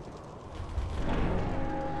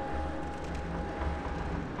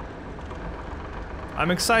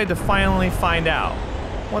 I'm excited to finally find out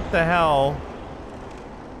what the hell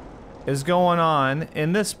is going on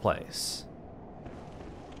in this place.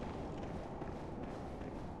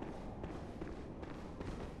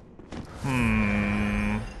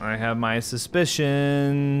 I have my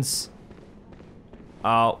suspicions.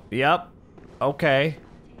 Oh, yep. Okay.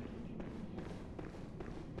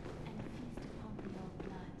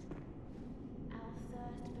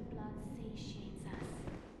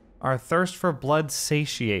 Our thirst for blood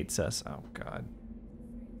satiates us. Oh, God.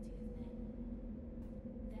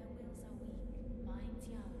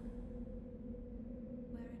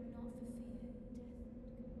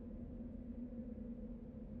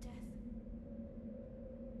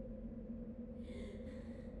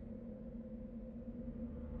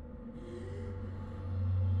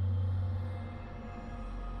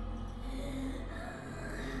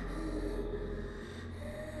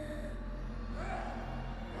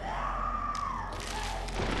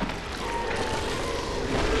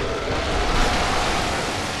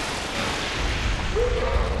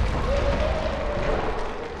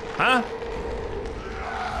 Huh?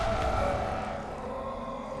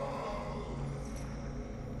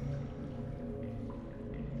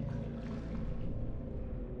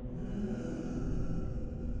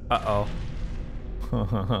 Uh-oh.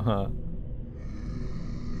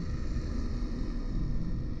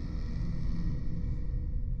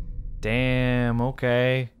 Damn,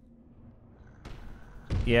 okay.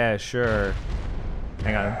 Yeah, sure.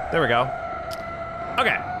 Hang on. There we go.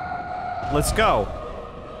 Okay. Let's go.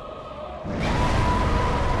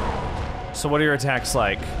 So what are your attacks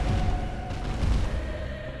like?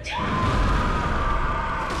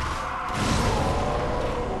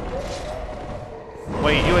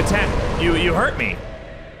 Wait, you attack. You hurt me.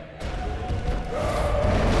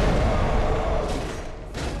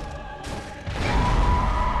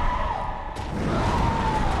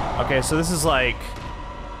 Okay, so this is like...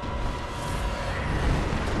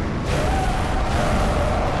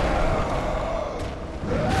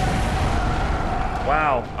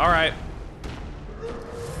 Wow, alright.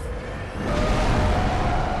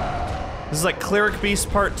 This is like Cleric Beast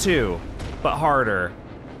Part 2, but harder.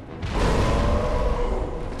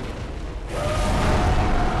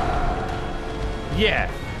 Yeah.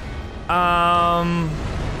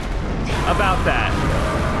 About that.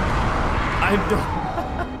 I don't...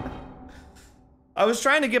 I was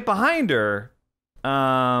trying to get behind her.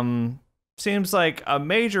 Seems like a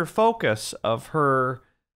major focus of her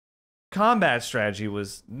combat strategy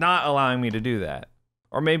was not allowing me to do that.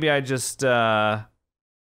 Or maybe I just wasn't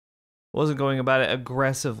going about it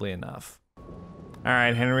aggressively enough.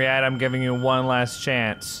 Alright, Henriette, I'm giving you one last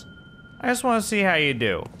chance. I just want to see how you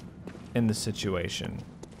do in this situation.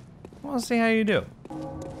 I want to see how you do.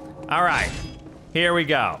 Alright, here we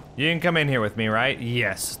go. You can come in here with me, right?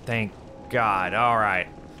 Yes, thank God. Alright.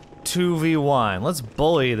 2v1. Let's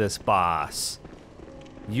bully this boss.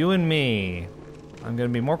 You and me. I'm gonna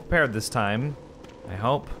be more prepared this time. I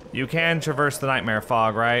hope. You can traverse the nightmare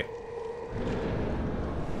fog, right?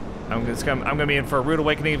 I'm gonna be in for a rude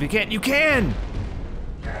awakening if you can't. You can!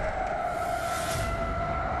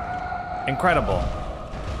 Incredible.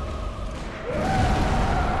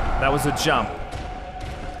 That was a jump.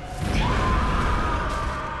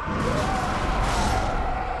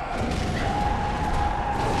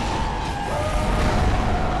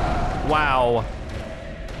 Wow.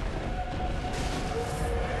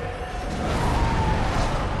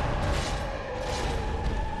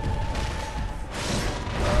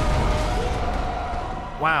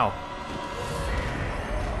 Wow.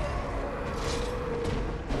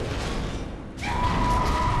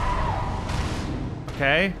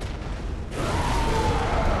 Okay.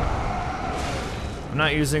 I'm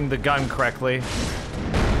not using the gun correctly.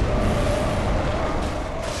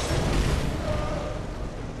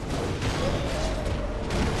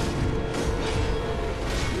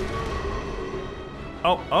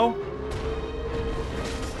 Oh.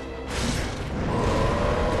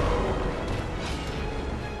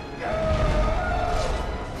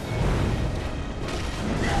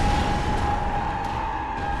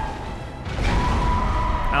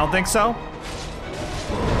 I don't think so.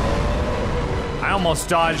 I almost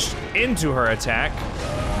dodged into her attack.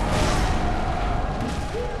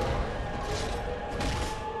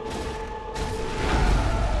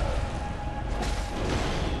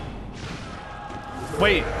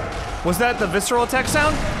 Wait, was that the visceral attack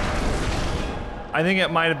sound? I think it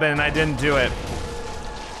might have been, and I didn't do it.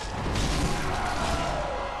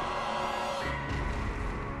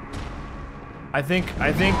 I think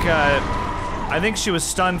she was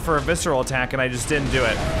stunned for a visceral attack, and I just didn't do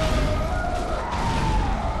it.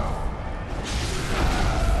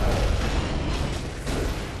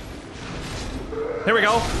 Here we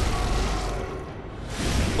go.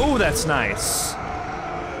 Ooh, that's nice.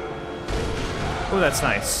 Ooh, that's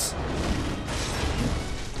nice.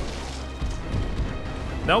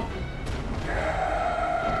 Nope.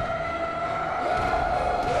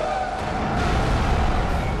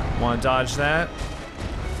 Want to dodge that?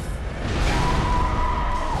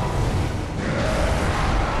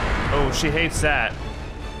 Oh, she hates that.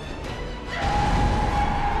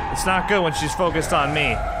 It's not good when she's focused on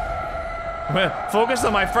me. Focus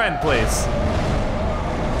on my friend, please.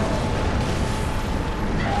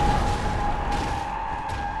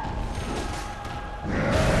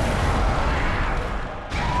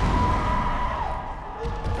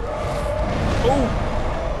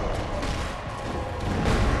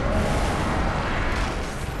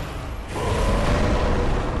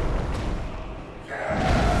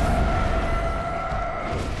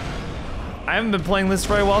 I haven't been playing this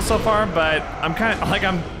very well so far, but I'm kind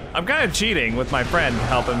of cheating with my friend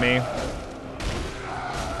helping me.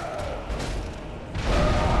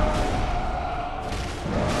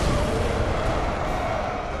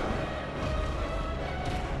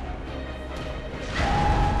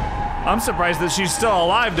 I'm surprised that she's still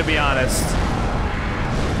alive, to be honest.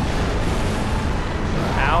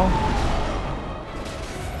 Ow.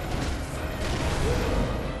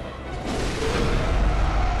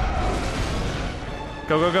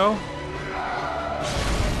 Go, go, go.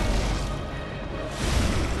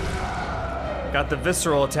 Got the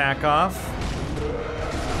visceral attack off.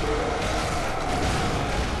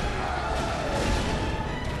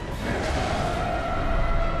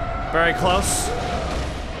 Very close.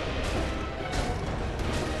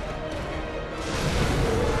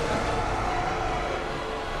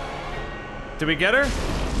 Did we get her?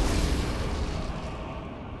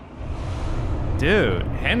 Dude,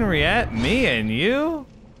 Henriette, me and you?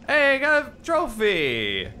 Hey, got a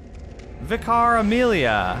trophy! Vicar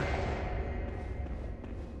Amelia.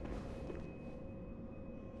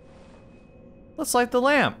 Let's light the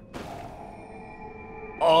lamp.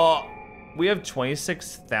 Oh, we have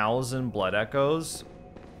 26,000 blood echoes.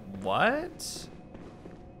 What?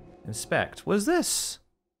 Inspect. What is this?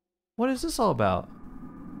 What is this all about?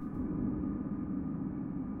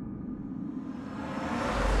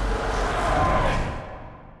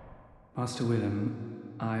 Master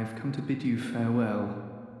Willem, I've come to bid you farewell.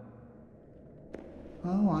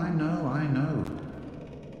 Oh, I know.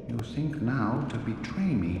 You think now to betray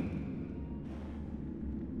me.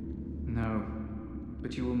 No,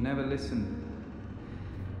 but you will never listen.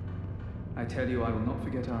 I tell you, I will not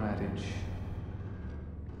forget our adage.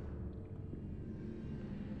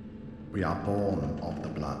 We are born of the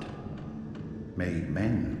blood, made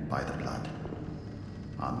men by the blood,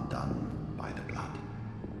 undone by the blood.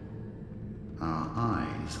 Our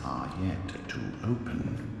eyes are yet to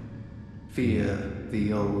open. Fear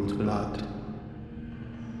the old blood.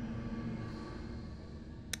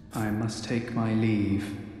 I must take my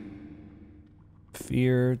leave.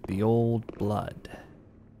 Fear the old blood.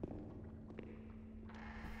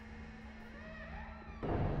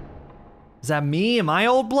 Is that me? Am I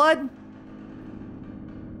old blood?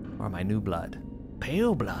 Or am I new blood?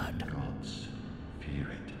 Pale blood. Gods, fear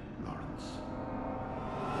it, Lawrence.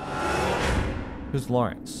 Who's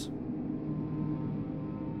Lawrence?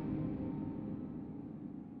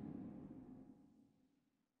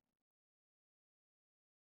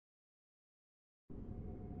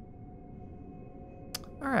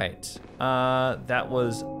 All right. That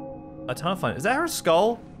was a ton of fun. Is that her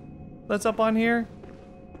skull that's up on here?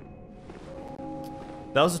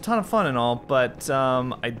 That was a ton of fun and all, but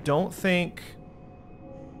I don't think...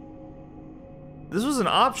 This was an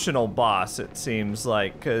optional boss, it seems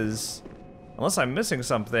like, because unless I'm missing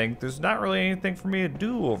something, there's not really anything for me to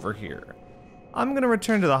do over here. I'm gonna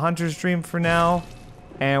return to the Hunter's Dream for now,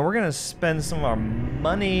 and we're gonna spend some of our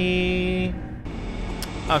money.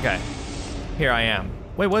 Okay, here I am.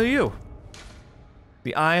 Wait, what are you?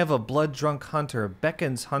 The eye of a blood-drunk hunter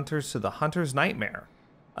beckons hunters to the hunter's nightmare.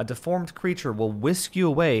 A deformed creature will whisk you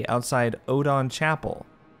away outside Odon Chapel.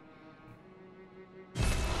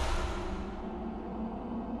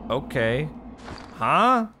 Okay.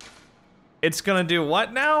 Huh? It's gonna do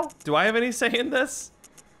what now? Do I have any say in this?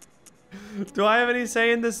 Do I have any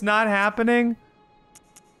say in this not happening?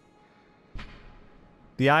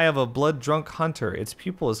 The eye of a blood-drunk hunter, its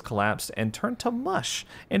pupil is collapsed and turned to mush,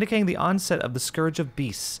 indicating the onset of the scourge of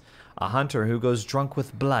beasts. A hunter who goes drunk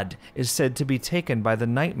with blood is said to be taken by the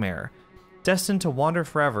nightmare. Destined to wander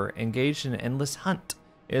forever, engaged in an endless hunt.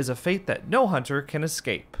 It is a fate that no hunter can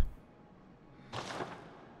escape.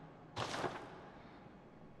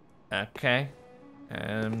 Okay.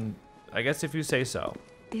 And I guess if you say so.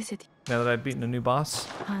 Is it? Now that I've beaten a new boss.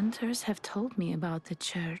 Hunters have told me about the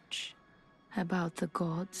church, about the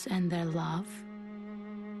gods and their love.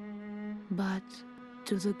 But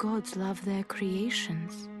do the gods love their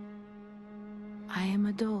creations? I am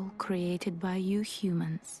a doll created by you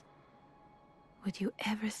humans. Would you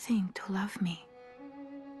ever think to love me?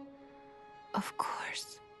 Of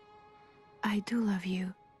course. I do love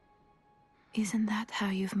you. Isn't that how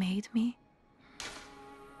you've made me?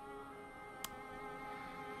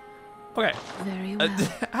 Okay. Very well.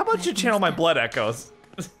 How about you channel my blood echoes?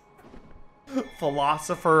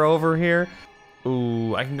 Philosopher over here.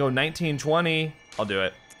 Ooh, I can go 1920. I'll do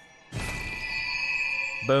it.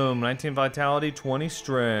 Boom, 19 vitality, 20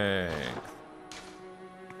 strength.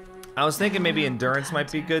 I was thinking maybe endurance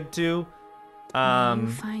might be good too. You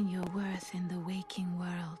find your worth in the waking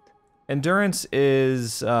world. Endurance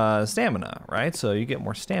is stamina, right? So you get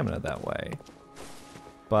more stamina that way.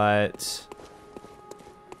 But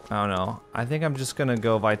I don't know. I think I'm just gonna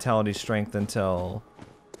go vitality strength until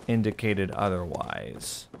indicated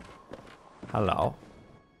otherwise. Hello.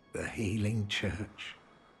 The healing church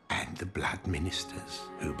and the blood ministers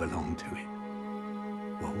who belong to it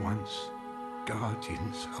were once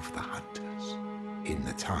guardians of the hunters in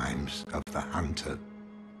the times of the hunter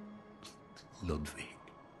Ludwig.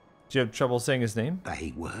 Do you have trouble saying his name?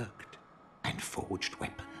 They worked and forged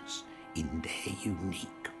weapons in their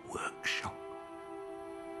unique workshop.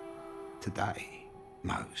 Today,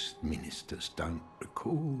 Most ministers don't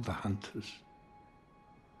recall the hunters,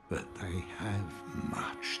 but they have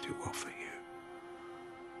much to offer you.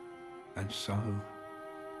 And so,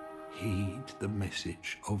 heed the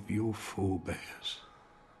message of your forebears.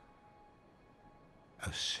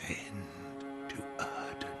 Ascend to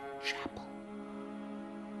Erdon Chapel.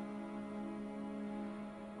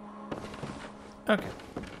 Okay.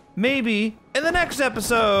 Maybe in the next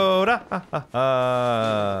episode. Do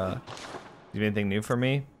you have anything new for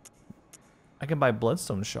me? I can buy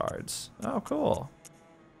bloodstone shards. Oh, cool.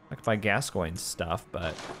 I can buy Gascoigne stuff,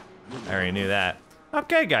 but I already knew that.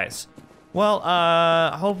 Okay, guys. Well,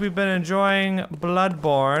 hope you've been enjoying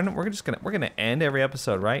Bloodborne. We're gonna end every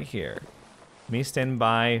episode right here. Me standing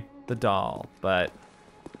by the doll, but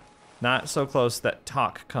not so close that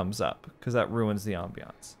talk comes up, because that ruins the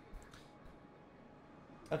ambiance.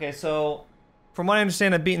 Okay, so from what I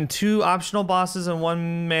understand, I've beaten 2 optional bosses and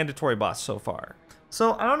 1 mandatory boss so far.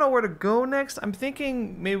 So I don't know where to go next. I'm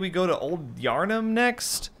thinking maybe we go to Old Yarnum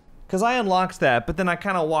next, because I unlocked that, but then I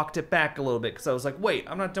kind of walked it back a little bit because I was like, wait,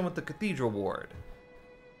 I'm not done with the Cathedral Ward.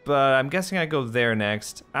 But I'm guessing I go there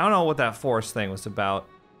next. I don't know what that forest thing was about.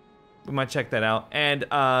 We might check that out. And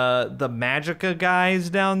the Magicka guys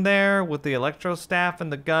down there with the electro staff and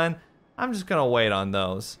the gun, I'm just gonna wait on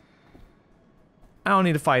those. I don't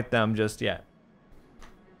need to fight them just yet.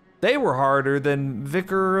 They were harder than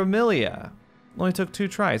Vicar Amelia. Only took 2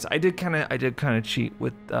 tries. I did kind of cheat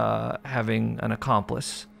with having an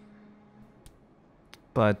accomplice.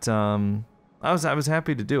 But I was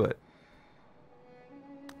happy to do it.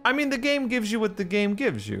 I mean, the game gives you what the game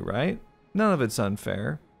gives you, right? None of it's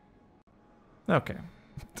unfair. Okay.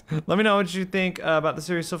 Let me know what you think about the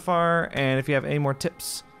series so far, and if you have any more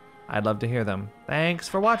tips, I'd love to hear them. Thanks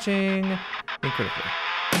for watching. Think critically.